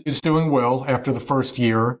business is doing well after the first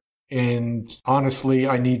year. And honestly,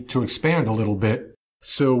 I need to expand a little bit.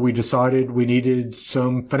 So we decided we needed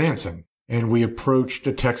some financing. And we approached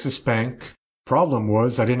a Texas bank. Problem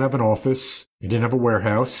was, I didn't have an office. I didn't have a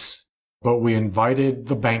warehouse. But we invited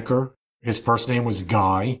the banker. His first name was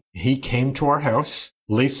Guy. He came to our house.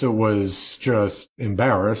 Lisa was just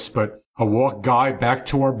embarrassed, but I walked Guy back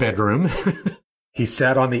to our bedroom. He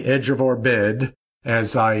sat on the edge of our bed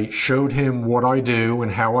as I showed him what I do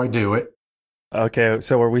and how I do it. Okay,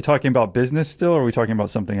 so are we talking about business still, or are we talking about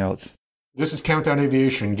something else? This is Countdown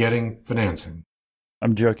Aviation getting financing.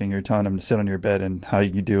 I'm joking. You're telling him to sit on your bed and how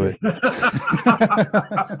you do it.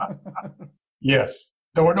 Yes.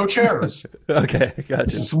 There were no chairs. Okay, gotcha.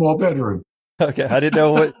 It's a small bedroom. Okay, I didn't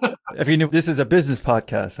know if you knew this is a business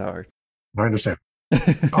podcast, Howard. I understand.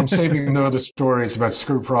 I'm saving the other stories about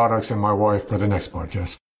screw products and my wife for the next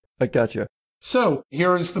podcast. I gotcha. So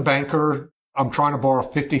here's the banker. I'm trying to borrow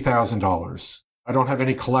 $50,000. I don't have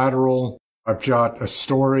any collateral. I've got a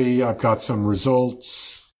story. I've got some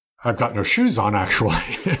results. I've got no shoes on,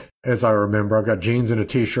 actually. As I remember, I've got jeans and a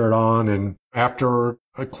T-shirt on. And after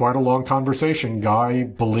quite a long conversation, Guy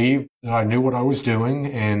believed that I knew what I was doing.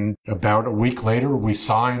 And about a week later, we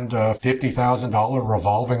signed a $50,000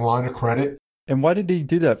 revolving line of credit. And why did he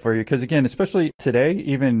do that for you? Because again, especially today,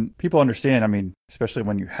 even people understand, I mean, especially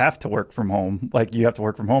when you have to work from home, like you have to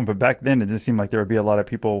work from home. But back then, it didn't seem like there would be a lot of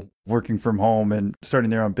people working from home and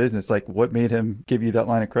starting their own business. Like, what made him give you that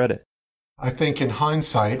line of credit? I think in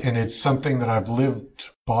hindsight, and it's something that I've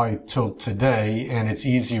lived by till today, and it's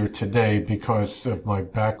easier today because of my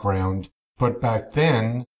background. But back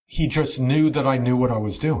then, he just knew that I knew what I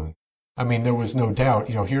was doing. I mean, there was no doubt,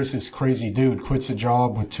 here's this crazy dude quits a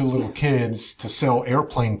job with 2 little kids to sell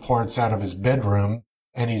airplane parts out of his bedroom,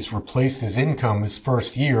 and he's replaced his income his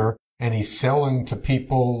first year, and he's selling to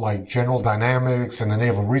people like General Dynamics and the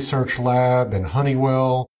Naval Research Lab and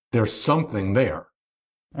Honeywell. There's something there.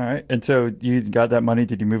 All right. And so you got that money.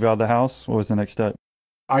 Did you move out of the house? What was the next step?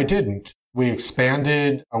 I didn't. We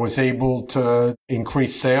expanded. I was able to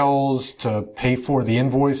increase sales, to pay for the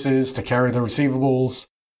invoices, to carry the receivables.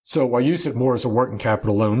 So I used it more as a working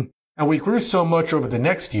capital loan. And we grew so much over the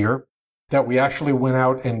next year that we actually went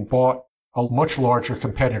out and bought a much larger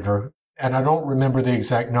competitor. And I don't remember the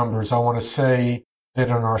exact numbers. I want to say that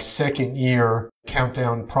in our second year,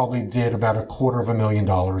 Countdown probably did about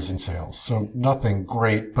 $250,000 in sales. So nothing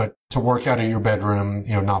great, but to work out of your bedroom,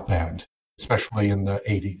 not bad, especially in the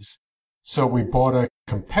 80s. So we bought a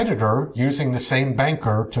competitor using the same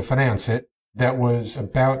banker to finance it that was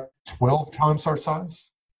about 12 times our size.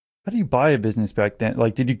 How do you buy a business back then?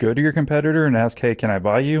 Like, did you go to your competitor and ask, hey, can I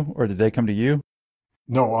buy you? Or did they come to you?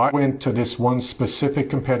 No, I went to this one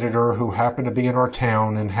specific competitor who happened to be in our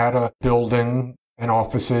town and had a building and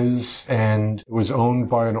offices, and it was owned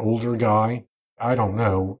by an older guy. I don't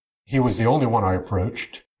know. He was the only one I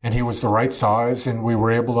approached, and he was the right size, and we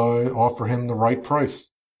were able to offer him the right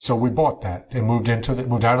price. So we bought that and moved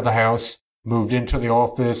out of the house, moved into the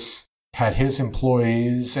office, had his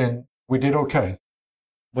employees, and we did okay.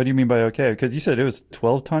 What do you mean by okay? Because you said it was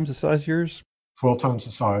 12 times the size of yours? 12 times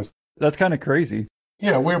the size. That's kind of crazy.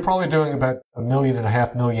 Yeah, we were probably doing about $1.5 million,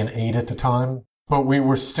 $1.8 million at the time. But we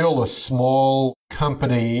were still a small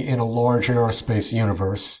company in a large aerospace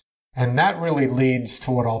universe. And that really leads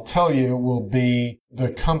to what I'll tell you will be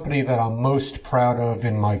the company that I'm most proud of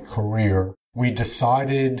in my career. We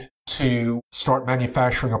decided to start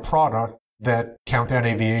manufacturing a product that Countdown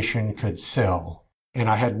Aviation could sell. And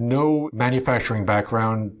I had no manufacturing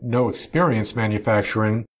background, no experience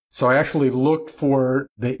manufacturing. So I actually looked for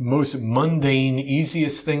the most mundane,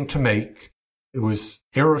 easiest thing to make. It was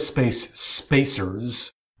aerospace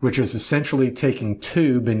spacers, which is essentially taking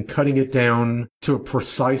tube and cutting it down to a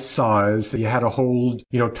precise size that you had to hold,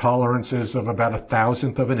 tolerances of about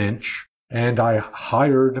 1,000th of an inch. And I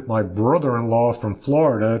hired my brother-in-law from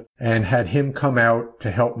Florida and had him come out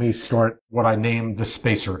to help me start what I named the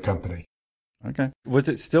Spacer Company. Okay. Was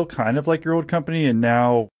it still kind of like your old company and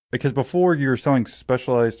now, because before you were selling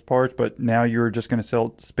specialized parts, but now you're just going to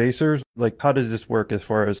sell spacers? Like, how does this work as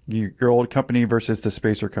far as your old company versus the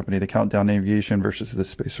Spacer Company, the Countdown Aviation versus the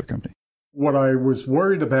Spacer Company? What I was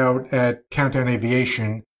worried about at Countdown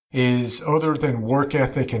Aviation is, other than work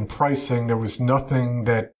ethic and pricing, there was nothing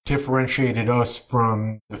that differentiated us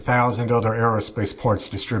from the 1,000 other aerospace parts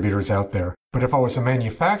distributors out there. But if I was a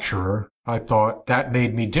manufacturer, I thought that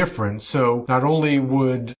made me different. So not only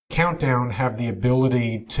would Countdown have the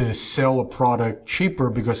ability to sell a product cheaper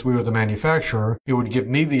because we were the manufacturer, it would give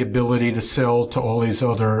me the ability to sell to all these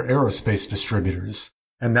other aerospace distributors.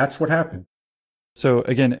 And that's what happened. So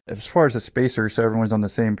again, as far as the spacer, so everyone's on the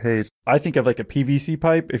same page, I think of like a PVC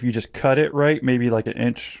pipe. If you just cut it right, maybe like an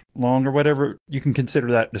inch long or whatever, you can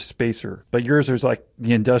consider that the spacer. But yours is like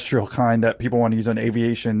the industrial kind that people want to use on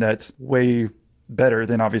aviation that's way better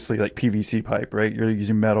than obviously like PVC pipe, right? You're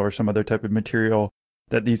using metal or some other type of material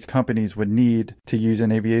that these companies would need to use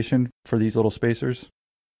in aviation for these little spacers.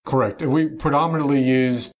 Correct. We predominantly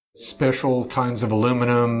used special kinds of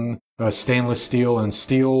aluminum, stainless steel, and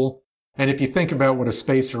steel. And if you think about what a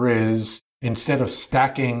spacer is, instead of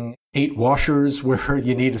stacking 8 washers where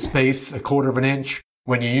you need a space 1/4 of an inch,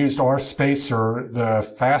 when you used our spacer, the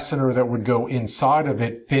fastener that would go inside of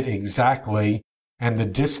it fit exactly, and the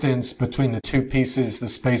distance between the 2 pieces the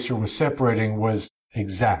spacer was separating was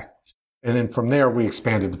exact. And then from there, we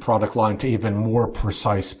expanded the product line to even more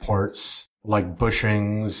precise parts like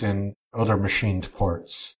bushings and other machined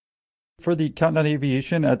parts. For the Countdown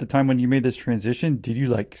Aviation, at the time when you made this transition, did you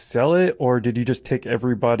like sell it, or did you just take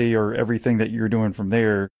everybody or everything that you were doing from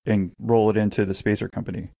there and roll it into the spacer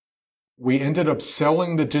company? We ended up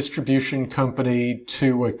selling the distribution company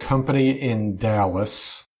to a company in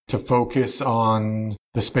Dallas to focus on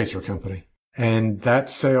the spacer company. And that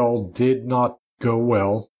sale did not go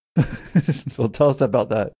well. So tell us about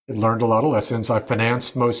that. It learned a lot of lessons. I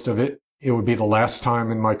financed most of it. It would be the last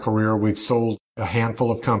time in my career. We've sold a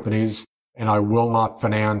handful of companies, and I will not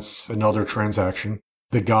finance another transaction.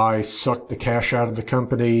 The guy sucked the cash out of the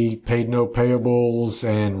company, paid no payables,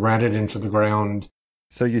 and ran it into the ground.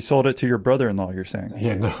 So you sold it to your brother-in-law, you're saying?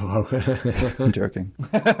 Yeah, no. I'm joking.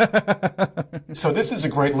 So this is a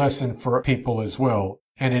great lesson for people as well.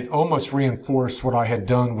 And it almost reinforced what I had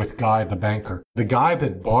done with Guy the banker. The guy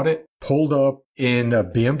that bought it pulled up in a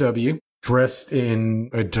BMW, dressed in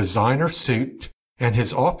a designer suit, and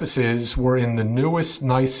his offices were in the newest,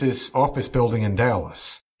 nicest office building in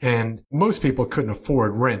Dallas. And most people couldn't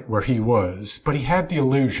afford rent where he was, but he had the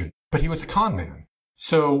illusion. But he was a con man.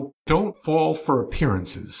 So don't fall for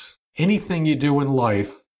appearances. Anything you do in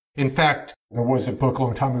life. In fact, there was a book a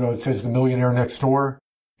long time ago that says The Millionaire Next Door.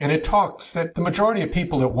 And it talks that the majority of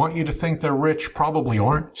people that want you to think they're rich probably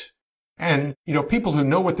aren't. And, people who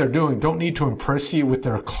know what they're doing don't need to impress you with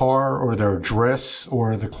their car or their dress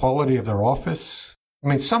or the quality of their office. I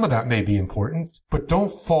mean, some of that may be important, but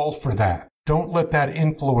don't fall for that. Don't let that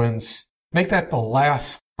influence, make that the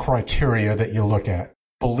last criteria that you look at.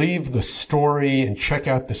 Believe the story and check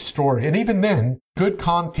out the story. And even then, good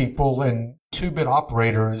con people and 2-bit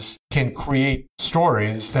operators can create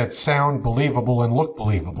stories that sound believable and look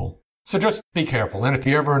believable. So just be careful. And if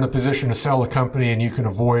you're ever in a position to sell a company and you can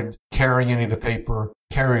avoid carrying any of the paper,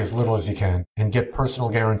 carry as little as you can and get personal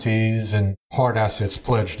guarantees and hard assets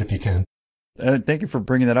pledged if you can. Thank you for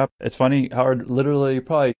bringing that up. It's funny, Howard, literally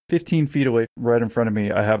probably 15 feet away right in front of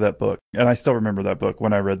me, I have that book. And I still remember that book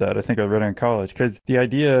when I read that. I think I read it in college because the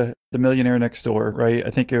idea, The Millionaire Next Door, right?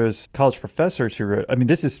 I think it was college professors who wrote,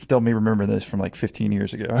 this is still me remembering this from like 15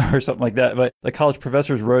 years ago or something like that. But the college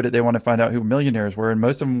professors wrote it. They want to find out who millionaires were. And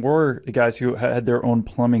most of them were the guys who had their own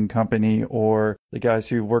plumbing company or the guys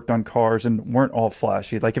who worked on cars and weren't all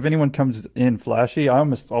flashy. Like if anyone comes in flashy, I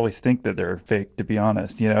almost always think that they're fake, to be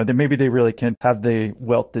honest. Then maybe they really can have the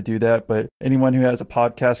wealth to do that. But anyone who has a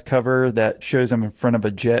podcast cover that shows them in front of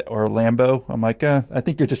a jet or a Lambo, I'm like, I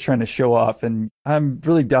think you're just trying to show off. And I'm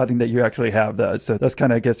really doubting that you actually have that. So that's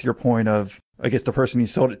kind of, I guess, your point of, I guess the person you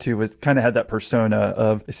sold it to was kind of had that persona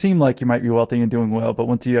of, it seemed like you might be wealthy and doing well, but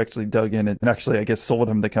once you actually dug in and actually, I guess, sold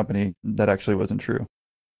him the company, that actually wasn't true.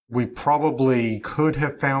 We probably could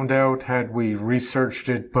have found out had we researched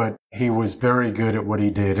it, but he was very good at what he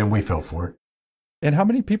did and we fell for it. And how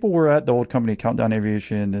many people were at the old company, Countdown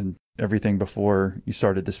Aviation, and everything before you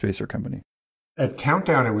started the spacer company? At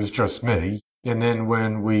Countdown, it was just me. And then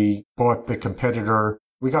when we bought the competitor,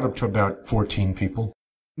 we got up to about 14 people.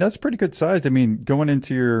 That's pretty good size. Going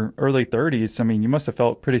into your early 30s, you must have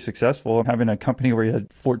felt pretty successful having a company where you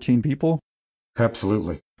had 14 people.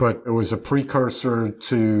 Absolutely. But it was a precursor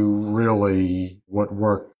to really what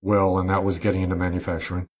worked well, and that was getting into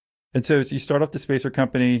manufacturing. And so you start off the spacer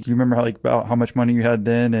company. Do you remember about how much money you had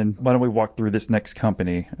then? And why don't we walk through this next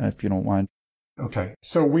company, if you don't mind? Okay.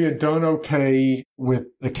 So we had done okay with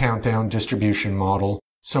the Countdown distribution model.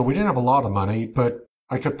 So we didn't have a lot of money, but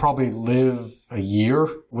I could probably live a year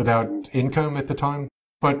without income at the time.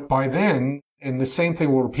 But by then, and the same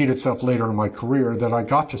thing will repeat itself later in my career, that I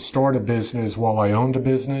got to start a business while I owned a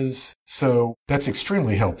business. So that's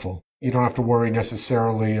extremely helpful. You don't have to worry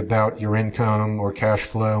necessarily about your income or cash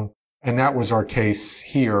flow. And that was our case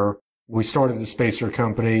here. We started the Spacer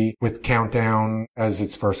Company with Countdown as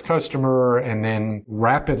its first customer and then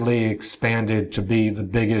rapidly expanded to be the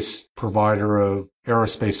biggest provider of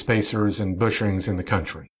aerospace spacers and bushings in the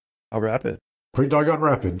country. How rapid? Pretty doggone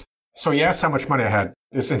rapid. So you asked how much money I had.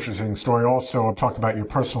 This interesting story also talked about your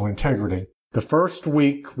personal integrity. The first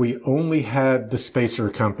week we only had the Spacer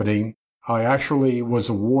Company, I actually was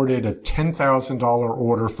awarded a $10,000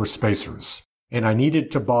 order for spacers. And I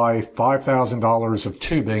needed to buy $5,000 of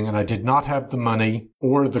tubing, and I did not have the money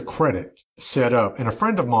or the credit set up. And a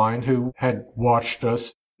friend of mine who had watched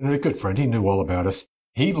us, and a good friend, he knew all about us,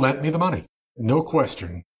 he lent me the money. No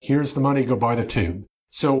question. Here's the money, go buy the tube.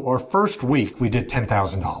 So our first week, we did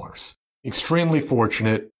 $10,000. Extremely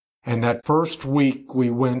fortunate. And that first week, we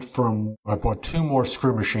went from, I bought 2 more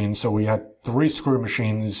screw machines, so we had 3 screw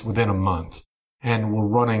machines within a month. And we're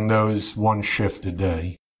running those 1 shift a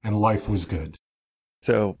day. And life was good.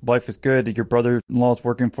 So life is good. Your brother-in-law's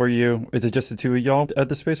working for you. Is it just the 2 of y'all at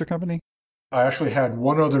the Spacer Company? I actually had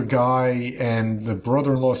 1 other guy, and the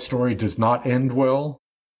brother-in-law story does not end well.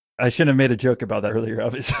 I shouldn't have made a joke about that earlier,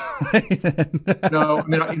 obviously. No, I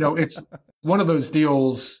mean, it's one of those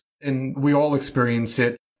deals, and we all experience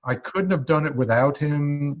it. I couldn't have done it without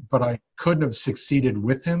him, but I couldn't have succeeded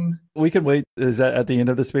with him. We can wait. Is that at the end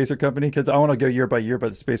of the Spacer Company? Because I want to go year by year by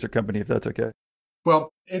the Spacer Company, if that's okay.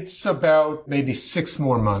 Well, it's about maybe 6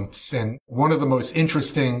 more months. And one of the most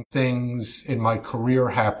interesting things in my career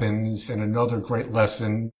happens, and another great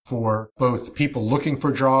lesson for both people looking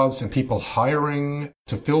for jobs and people hiring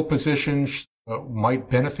to fill positions might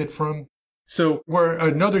benefit from. So we're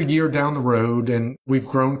another year down the road and we've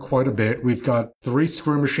grown quite a bit. We've got 3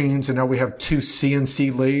 screw machines and now we have 2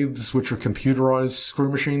 CNC lathes, which are computerized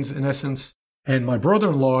screw machines in essence. And my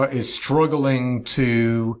brother-in-law is struggling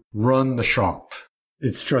to run the shop.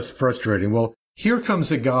 It's just frustrating. Well, here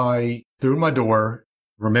comes a guy through my door,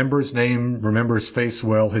 remember his name, remember his face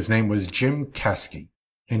well. His name was Jim Caskey.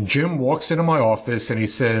 And Jim walks into my office and he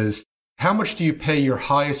says, "How much do you pay your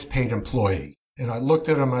highest paid employee?" And I looked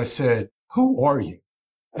at him and I said, "Who are you?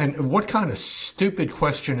 And what kind of stupid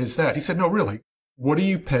question is that?" He said, "No, really, what do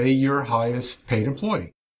you pay your highest paid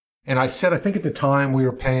employee?" And I said, I think at the time we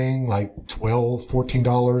were paying like $12,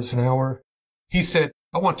 $14 an hour. He said,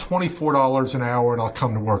 "I want $24 an hour and I'll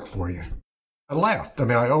come to work for you." I laughed. I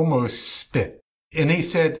mean, I almost spit. And he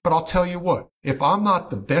said, "But I'll tell you what, if I'm not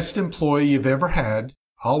the best employee you've ever had,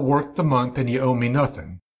 I'll work the month and you owe me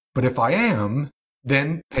nothing. But if I am,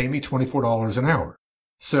 then pay me $24 an hour."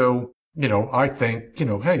 So, I think,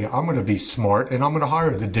 hey, I'm going to be smart and I'm going to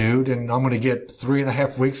hire the dude and I'm going to get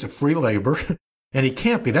 3.5 weeks of free labor. And he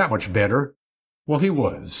can't be that much better. Well, he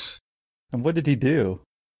was. And what did he do?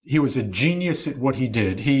 He was a genius at what he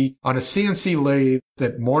did. He, on a CNC lathe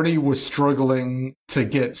that Marty was struggling to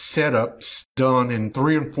get setups done in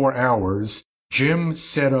 3 and 4 hours, Jim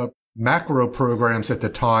set up macro programs at the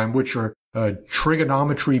time, which are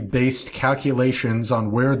trigonometry-based calculations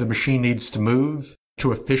on where the machine needs to move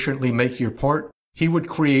to efficiently make your part. He would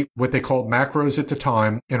create what they called macros at the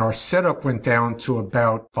time, and our setup went down to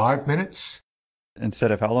about 5 minutes.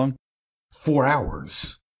 Instead of how long? 4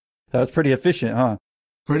 hours. That's pretty efficient, huh?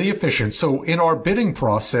 Pretty efficient. So in our bidding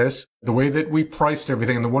process, the way that we priced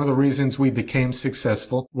everything, and one of the reasons we became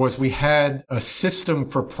successful was we had a system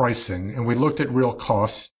for pricing, and we looked at real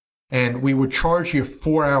costs, and we would charge you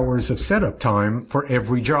 4 hours of setup time for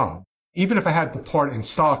every job. Even if I had the part in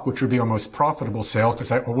stock, which would be our most profitable sale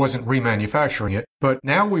because I wasn't remanufacturing it. But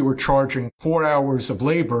now we were charging 4 hours of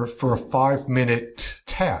labor for a 5-minute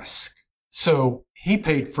task. So he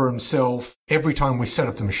paid for himself every time we set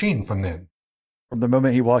up the machine from then. From the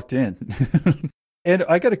moment he walked in. And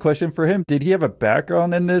I got a question for him. Did he have a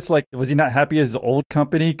background in this? Like, was he not happy at his old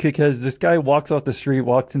company? Because this guy walks off the street,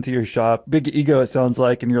 walks into your shop, big ego, it sounds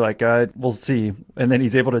like, and you're like, God, we'll see. And then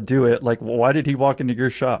he's able to do it. Like, why did he walk into your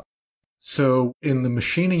shop? So in the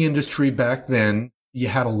machining industry back then, you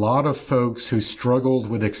had a lot of folks who struggled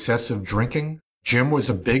with excessive drinking. Jim was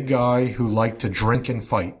a big guy who liked to drink and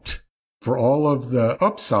fight. For all of the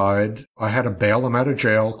upside, I had to bail him out of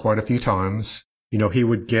jail quite a few times. He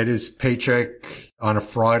would get his paycheck on a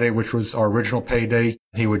Friday, which was our original payday.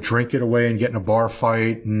 He would drink it away and get in a bar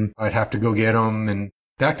fight, and I'd have to go get him and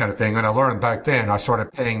that kind of thing. And I learned back then, I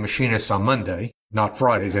started paying machinists on Monday, not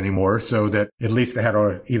Fridays anymore, so that at least they had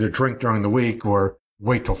to either drink during the week or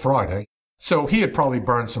wait till Friday. So he had probably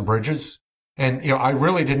burned some bridges. And, I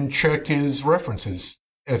really didn't check his references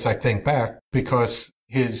as I think back because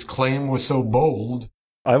his claim was so bold.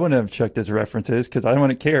 I wouldn't have checked his references because I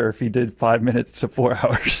wouldn't care if he did 5 minutes to 4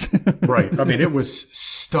 hours. Right. I mean, it was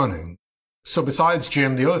stunning. So besides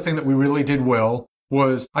Jim, the other thing that we really did well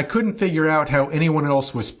was I couldn't figure out how anyone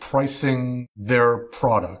else was pricing their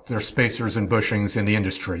product, their spacers and bushings in the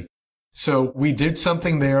industry. So we did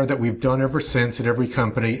something there that we've done ever since at every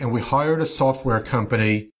company, and we hired a software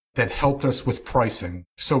company that helped us with pricing.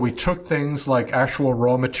 So we took things like actual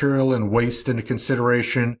raw material and waste into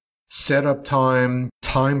consideration, setup time,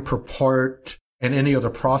 time per part, and any other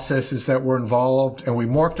processes that were involved. And we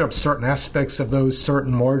marked up certain aspects of those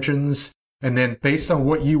certain margins. And then based on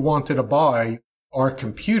what you wanted to buy, our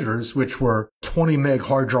computers, which were 20 meg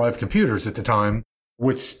hard drive computers at the time,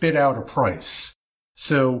 would spit out a price.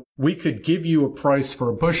 So we could give you a price for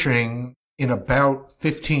a bushing in about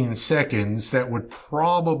 15 seconds that would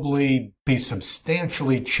probably be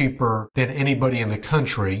substantially cheaper than anybody in the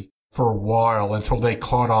country for a while until they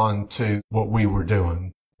caught on to what we were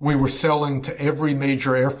doing. We were selling to every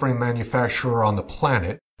major airframe manufacturer on the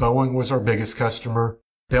planet. Boeing was our biggest customer.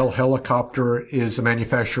 Bell Helicopter is a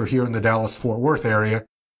manufacturer here in the Dallas-Fort Worth area.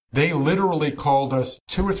 They literally called us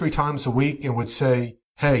 2 or 3 times a week and would say,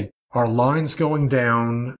 hey, our line's going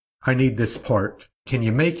down. I need this part. Can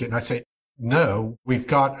you make it? And I say, no, we've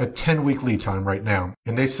got a 10-week lead time right now.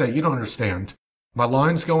 And they say, you don't understand. My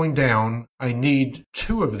line's going down. I need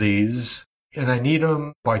 2 of these, and I need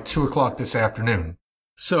them by 2 o'clock this afternoon.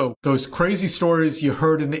 So those crazy stories you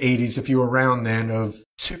heard in the 80s, if you were around then, of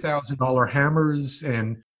 $2,000 hammers,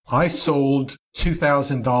 and I sold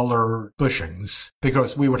 $2,000 bushings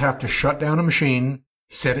because we would have to shut down a machine,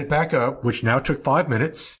 set it back up, which now took 5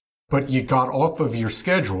 minutes, but you got off of your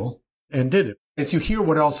schedule and did it. As you hear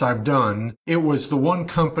what else I've done, it was the one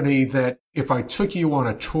company that if I took you on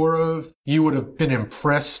a tour of, you would have been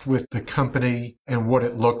impressed with the company and what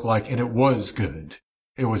it looked like, and it was good.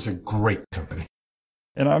 It was a great company.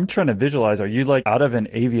 And I'm trying to visualize, are you like out of an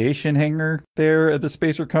aviation hangar there at the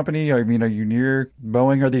Spacer Company? I mean, are you near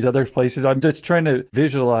Boeing or these other places? I'm just trying to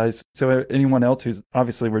visualize. So anyone else who's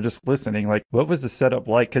obviously we're just listening, like what was the setup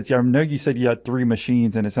like? Because I know you said you had 3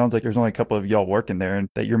 machines and it sounds like there's only a couple of y'all working there and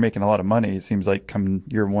that you're making a lot of money. It seems like come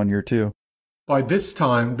year 1, year 2. By this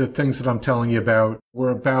time, the things that I'm telling you about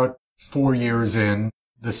were about 4 years in.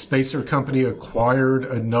 The Spacer Company acquired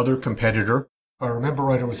another competitor. If I remember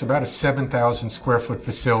right, it was about a 7,000 square foot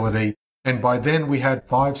facility. And by then we had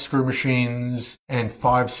 5 screw machines and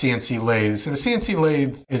 5 CNC lathes. And a CNC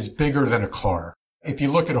lathe is bigger than a car. If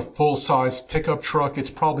you look at a full-size pickup truck, it's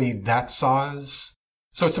probably that size.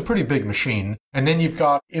 So it's a pretty big machine. And then you've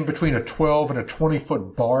got in between a 12 and a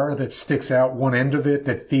 20-foot bar that sticks out one end of it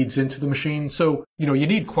that feeds into the machine. So, you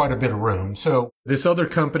need quite a bit of room. So this other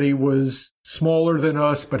company was smaller than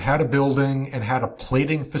us, but had a building and had a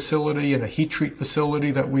plating facility and a heat treat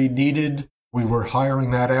facility that we needed. We were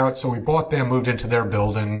hiring that out. So we bought them, moved into their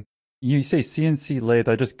building. You say CNC lathe.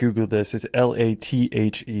 I just Googled this. It's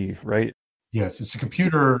LATHE, right? Yes, it's a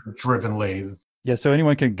computer-driven lathe. Yeah, so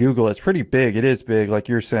anyone can Google it. It's pretty big. It is big, like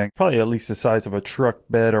you're saying. Probably at least the size of a truck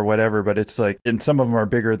bed or whatever, but it's like, and some of them are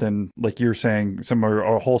bigger than, like you're saying, some are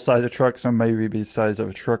a whole size of truck, some maybe be the size of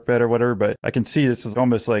a truck bed or whatever, but I can see this is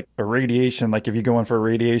almost like a radiation, like if you go in for a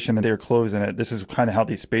radiation and they're closing it, this is kind of how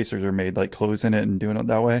these spacers are made, like closing it and doing it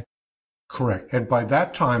that way. Correct. And by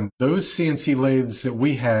that time, those CNC lathes that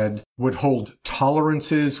we had would hold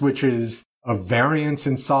tolerances, which is a variance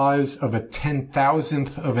in size of a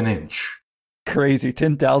 10,000th of an inch. Crazy.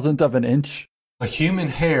 10,000th of an inch. A human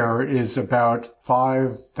hair is about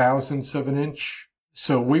 5,000ths of an inch.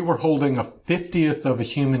 So we were holding a 50th of a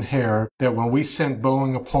human hair that when we sent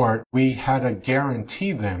Boeing a part, we had to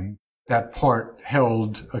guarantee them that part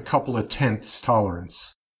held a couple of tenths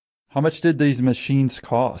tolerance. How much did these machines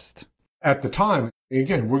cost? At the time,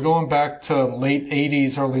 again, we're going back to late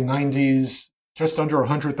 80s, early 90s, just under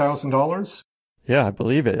 $100,000. Yeah, I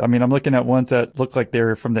believe it. I mean, I'm looking at ones that look like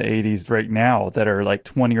they're from the 80s right now that are like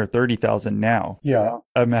 20 or 30,000 now. Yeah.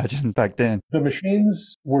 I imagine back then. The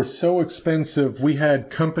machines were so expensive. We had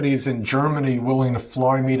companies in Germany willing to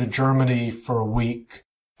fly me to Germany for a week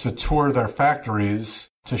to tour their factories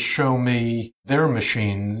to show me their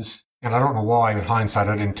machines. And I don't know why, in hindsight,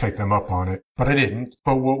 I didn't take them up on it, but I didn't.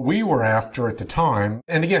 But what we were after at the time,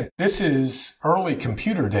 and again, this is early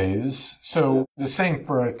computer days, so the same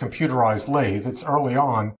for a computerized lathe, it's early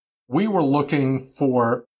on. We were looking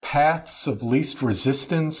for paths of least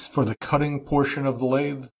resistance for the cutting portion of the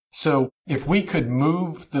lathe. So if we could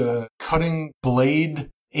move the cutting blade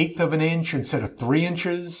 1/8 of an inch instead of 3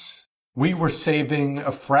 inches, we were saving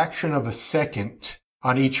a fraction of a second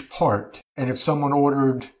on each part. And if someone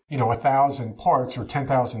ordered, 1,000 parts or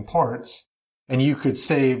 10,000 parts, and you could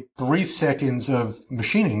save 3 seconds of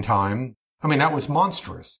machining time, that was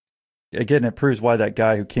monstrous. Again, it proves why that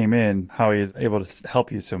guy who came in, how he is able to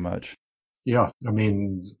help you so much. Yeah,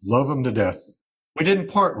 love him to death. We didn't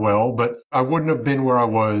part well, but I wouldn't have been where I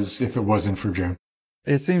was if it wasn't for Jim.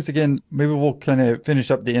 It seems, again, maybe we'll kind of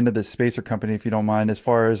finish up the end of the Spacer Company, if you don't mind, as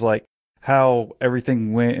far as like how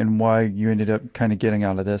everything went and why you ended up kind of getting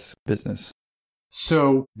out of this business.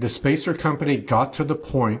 So the Spacer Company got to the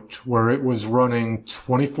point where it was running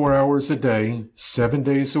 24 hours a day, 7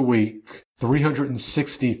 days a week,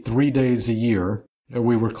 363 days a year.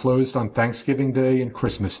 We were closed on Thanksgiving Day and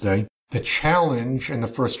Christmas Day. The challenge and the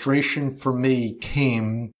frustration for me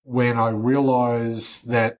came when I realized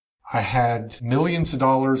that I had millions of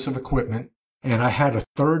dollars of equipment and I had a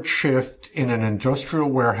third shift in an industrial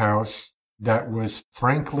warehouse that was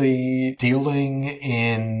frankly dealing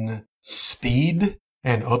in speed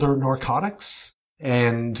and other narcotics.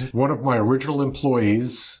 And one of my original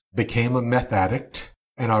employees became a meth addict,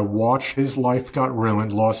 and I watched his life got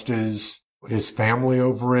ruined, lost his family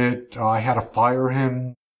over it. I had to fire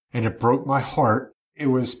him, and it broke my heart. It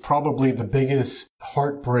was probably the biggest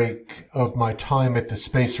heartbreak of my time at the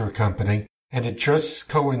Spacer Company. And it just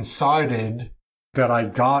coincided that I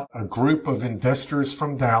got a group of investors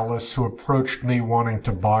from Dallas who approached me wanting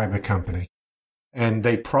to buy the company. And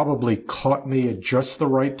they probably caught me at just the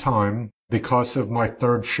right time because of my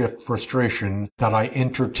third shift frustration that I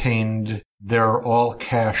entertained their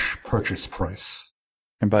all-cash purchase price.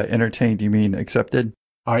 And by entertained, you mean accepted?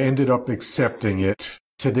 I ended up accepting it.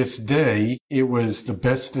 To this day, it was the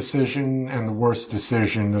best decision and the worst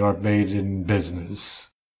decision that I've made in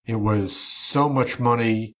business. It was so much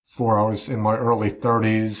money for I was in my early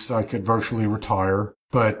 30s. I could virtually retire,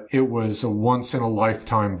 but it was a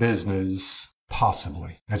once-in-a-lifetime business,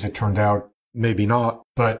 possibly. As it turned out, maybe not,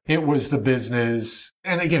 but it was the business.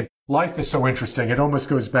 And again, life is so interesting. It almost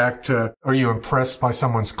goes back to, are you impressed by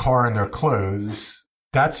someone's car and their clothes?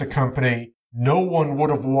 That's a company no one would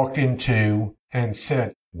have walked into and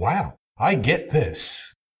said, wow, I get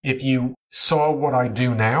this. If you saw what I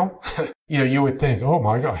do now, you would think, oh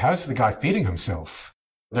my God, how's the guy feeding himself?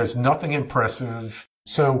 There's nothing impressive.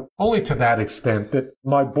 So only to that extent that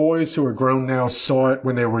my boys who are grown now saw it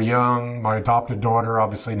when they were young. My adopted daughter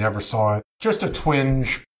obviously never saw it. Just a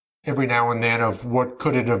twinge every now and then of what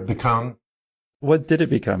could it have become. What did it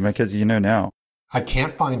become? Because you know now. I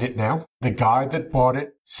can't find it now. The guy that bought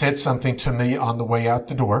it said something to me on the way out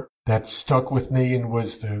the door that stuck with me and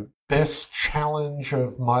was the best challenge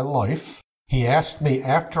of my life. He asked me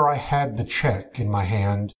after I had the check in my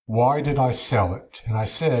hand, why did I sell it? And I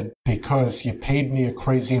said, because you paid me a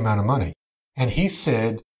crazy amount of money. And he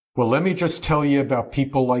said, well, let me just tell you about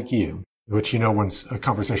people like you, which, when a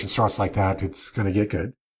conversation starts like that, it's going to get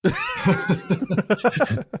good.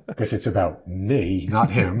 Because it's about me,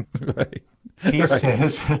 not him. Right. He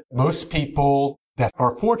says most people that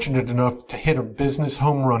are fortunate enough to hit a business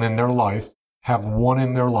home run in their life have one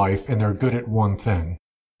in their life and they're good at one thing.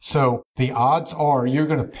 So the odds are you're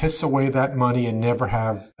going to piss away that money and never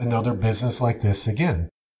have another business like this again.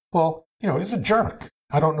 Well, he's a jerk.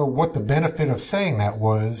 I don't know what the benefit of saying that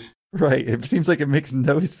was. Right. It seems like it makes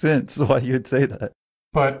no sense why you'd say that.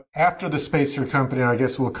 But after the Spacer Company, and I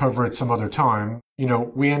guess we'll cover it some other time,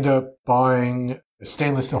 we end up buying a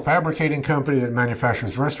stainless steel fabricating company that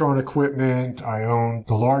manufactures restaurant equipment. I own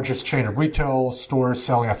the largest chain of retail stores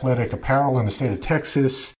selling athletic apparel in the state of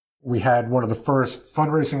Texas. We had one of the first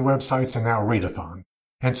fundraising websites and now Readathon.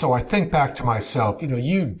 And so I think back to myself,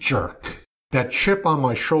 you jerk. That chip on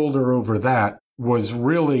my shoulder over that was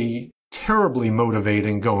really terribly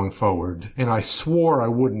motivating going forward. And I swore I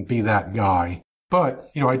wouldn't be that guy.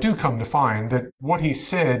 But, I do come to find that what he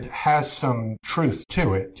said has some truth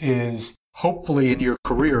to it, is hopefully in your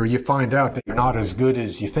career you find out that you're not as good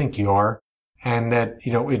as you think you are. And that,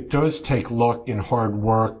 it does take luck and hard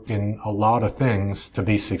work and a lot of things to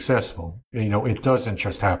be successful. It doesn't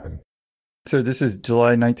just happen. So this is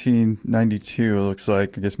July 1992, it looks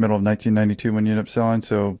like. I guess middle of 1992 when you end up selling.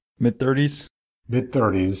 So mid-30s?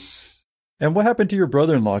 Mid-30s. And what happened to your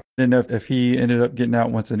brother-in-law? I didn't know if he ended up getting out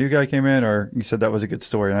once the new guy came in, or you said that was a good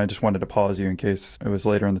story, and I just wanted to pause you in case it was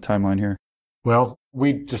later in the timeline here. Well,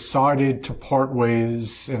 we decided to part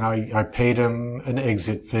ways, and I paid him an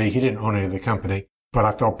exit fee. He didn't own any of the company, but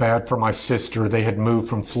I felt bad for my sister. They had moved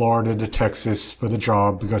from Florida to Texas for the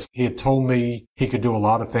job because he had told me he could do a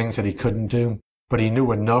lot of things that he couldn't do, but he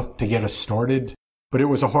knew enough to get us started. But it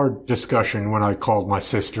was a hard discussion when I called my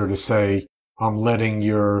sister to say, I'm letting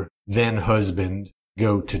your then husband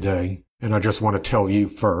go today. and I just want to tell you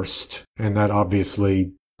first. And that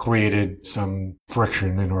obviously created some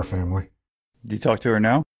friction in our family. Do you talk to her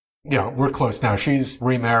now? Yeah, we're close now. She's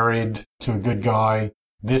remarried to a good guy.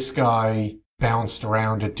 This guy bounced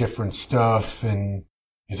around at different stuff and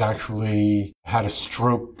he's actually had a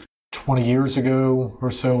stroke 20 years ago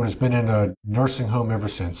or so and has been in a nursing home ever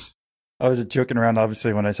since. I was joking around,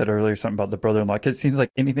 obviously, when I said earlier something about the brother-in-law, because it seems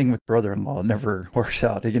like anything with brother-in-law never works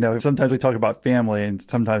out. You know, sometimes we talk about family and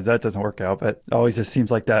sometimes that doesn't work out, but it always just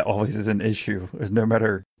seems like that always is an issue. No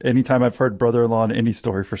matter, anytime I've heard brother-in-law in any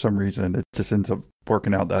story for some reason, it just ends up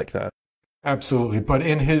working out like that. Absolutely. But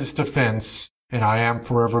in his defense, and I am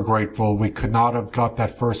forever grateful, we could not have got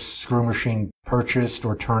that first screw machine purchased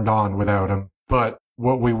or turned on without him. But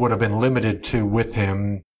what we would have been limited to with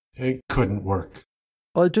him, it couldn't work.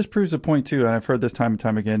 Well, it just proves the point too, and I've heard this time and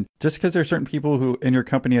time again, just because there's certain people who in your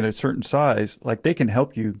company at a certain size, like they can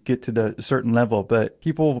help you get to the certain level, but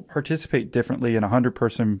people participate differently in a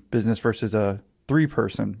 100-person business versus a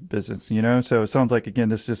 3-person business, you know? So it sounds like, again,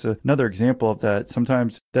 this is just another example of that.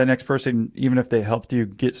 Sometimes that next person, even if they helped you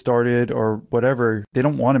get started or whatever, they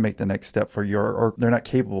don't want to make the next step for you, or they're not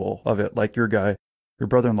capable of it. Like your guy, your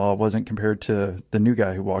brother-in-law wasn't compared to the new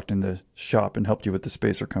guy who walked in the shop and helped you with the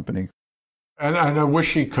spacer company. And I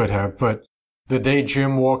wish he could have, but the day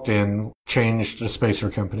Jim walked in changed the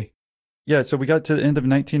spacer company. Yeah, so we got to the end of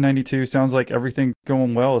 1992. Sounds like everything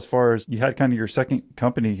going well as far as you had kind of your second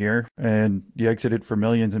company here and you exited for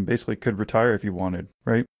millions and basically could retire if you wanted,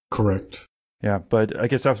 right? Correct. Yeah, but I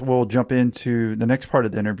guess we'll jump into the next part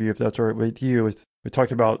of the interview, if that's all right with you. We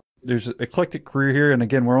talked about there's an eclectic career here, and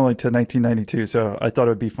again, we're only to 1992, so I thought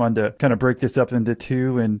it would be fun to kind of break this up into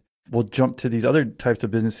two, and we'll jump to these other types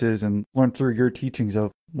of businesses and learn through your teachings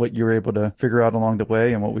of what you were able to figure out along the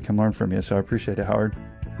way and what we can learn from you. So I appreciate it, Howard.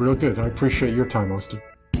 Real good. I appreciate your time, Austin.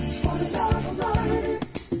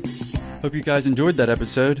 Hope you guys enjoyed that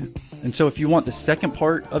episode. And so if you want the second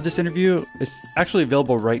part of this interview, it's actually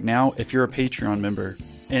available right now if you're a Patreon member.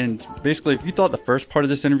 And basically, if you thought the first part of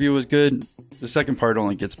this interview was good, the second part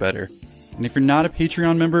only gets better. And if you're not a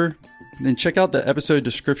Patreon member, then check out the episode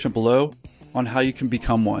description below on how you can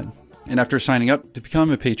become one. And after signing up to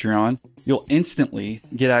become a Patreon, you'll instantly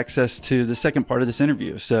get access to the second part of this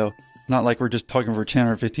interview. So not like we're just talking for 10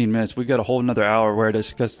 or 15 minutes. We've got a whole another hour where I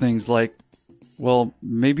discuss things like, well,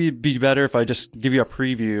 maybe it'd be better if I just give you a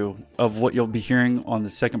preview of what you'll be hearing on the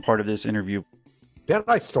second part of this interview. Then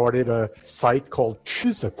I started a site called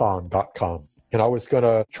Chooseathon.com. And I was going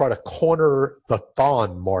to try to corner the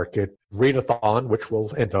thon market, readathon, which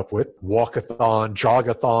we'll end up with, walkathon,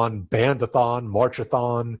 jogathon, bandathon,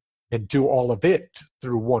 marchathon, and do all of it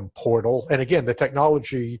through one portal. And again, the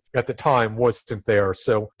technology at the time wasn't there.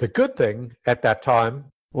 So the good thing at that time.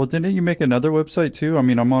 Well, didn't you make another website too? I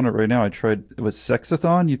mean, I'm on it right now. I tried, it was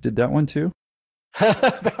Sexathon. You did that one too?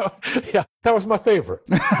 Yeah, that was my favorite.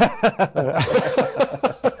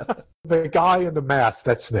 The guy in the mask,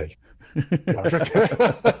 that's me. No, just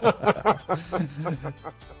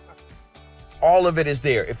all of it is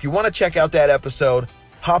there. If you want to check out that episode,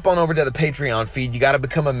 hop on over to the Patreon feed. You got to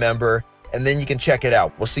become a member, and then you can check it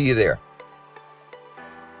out. We'll see you there.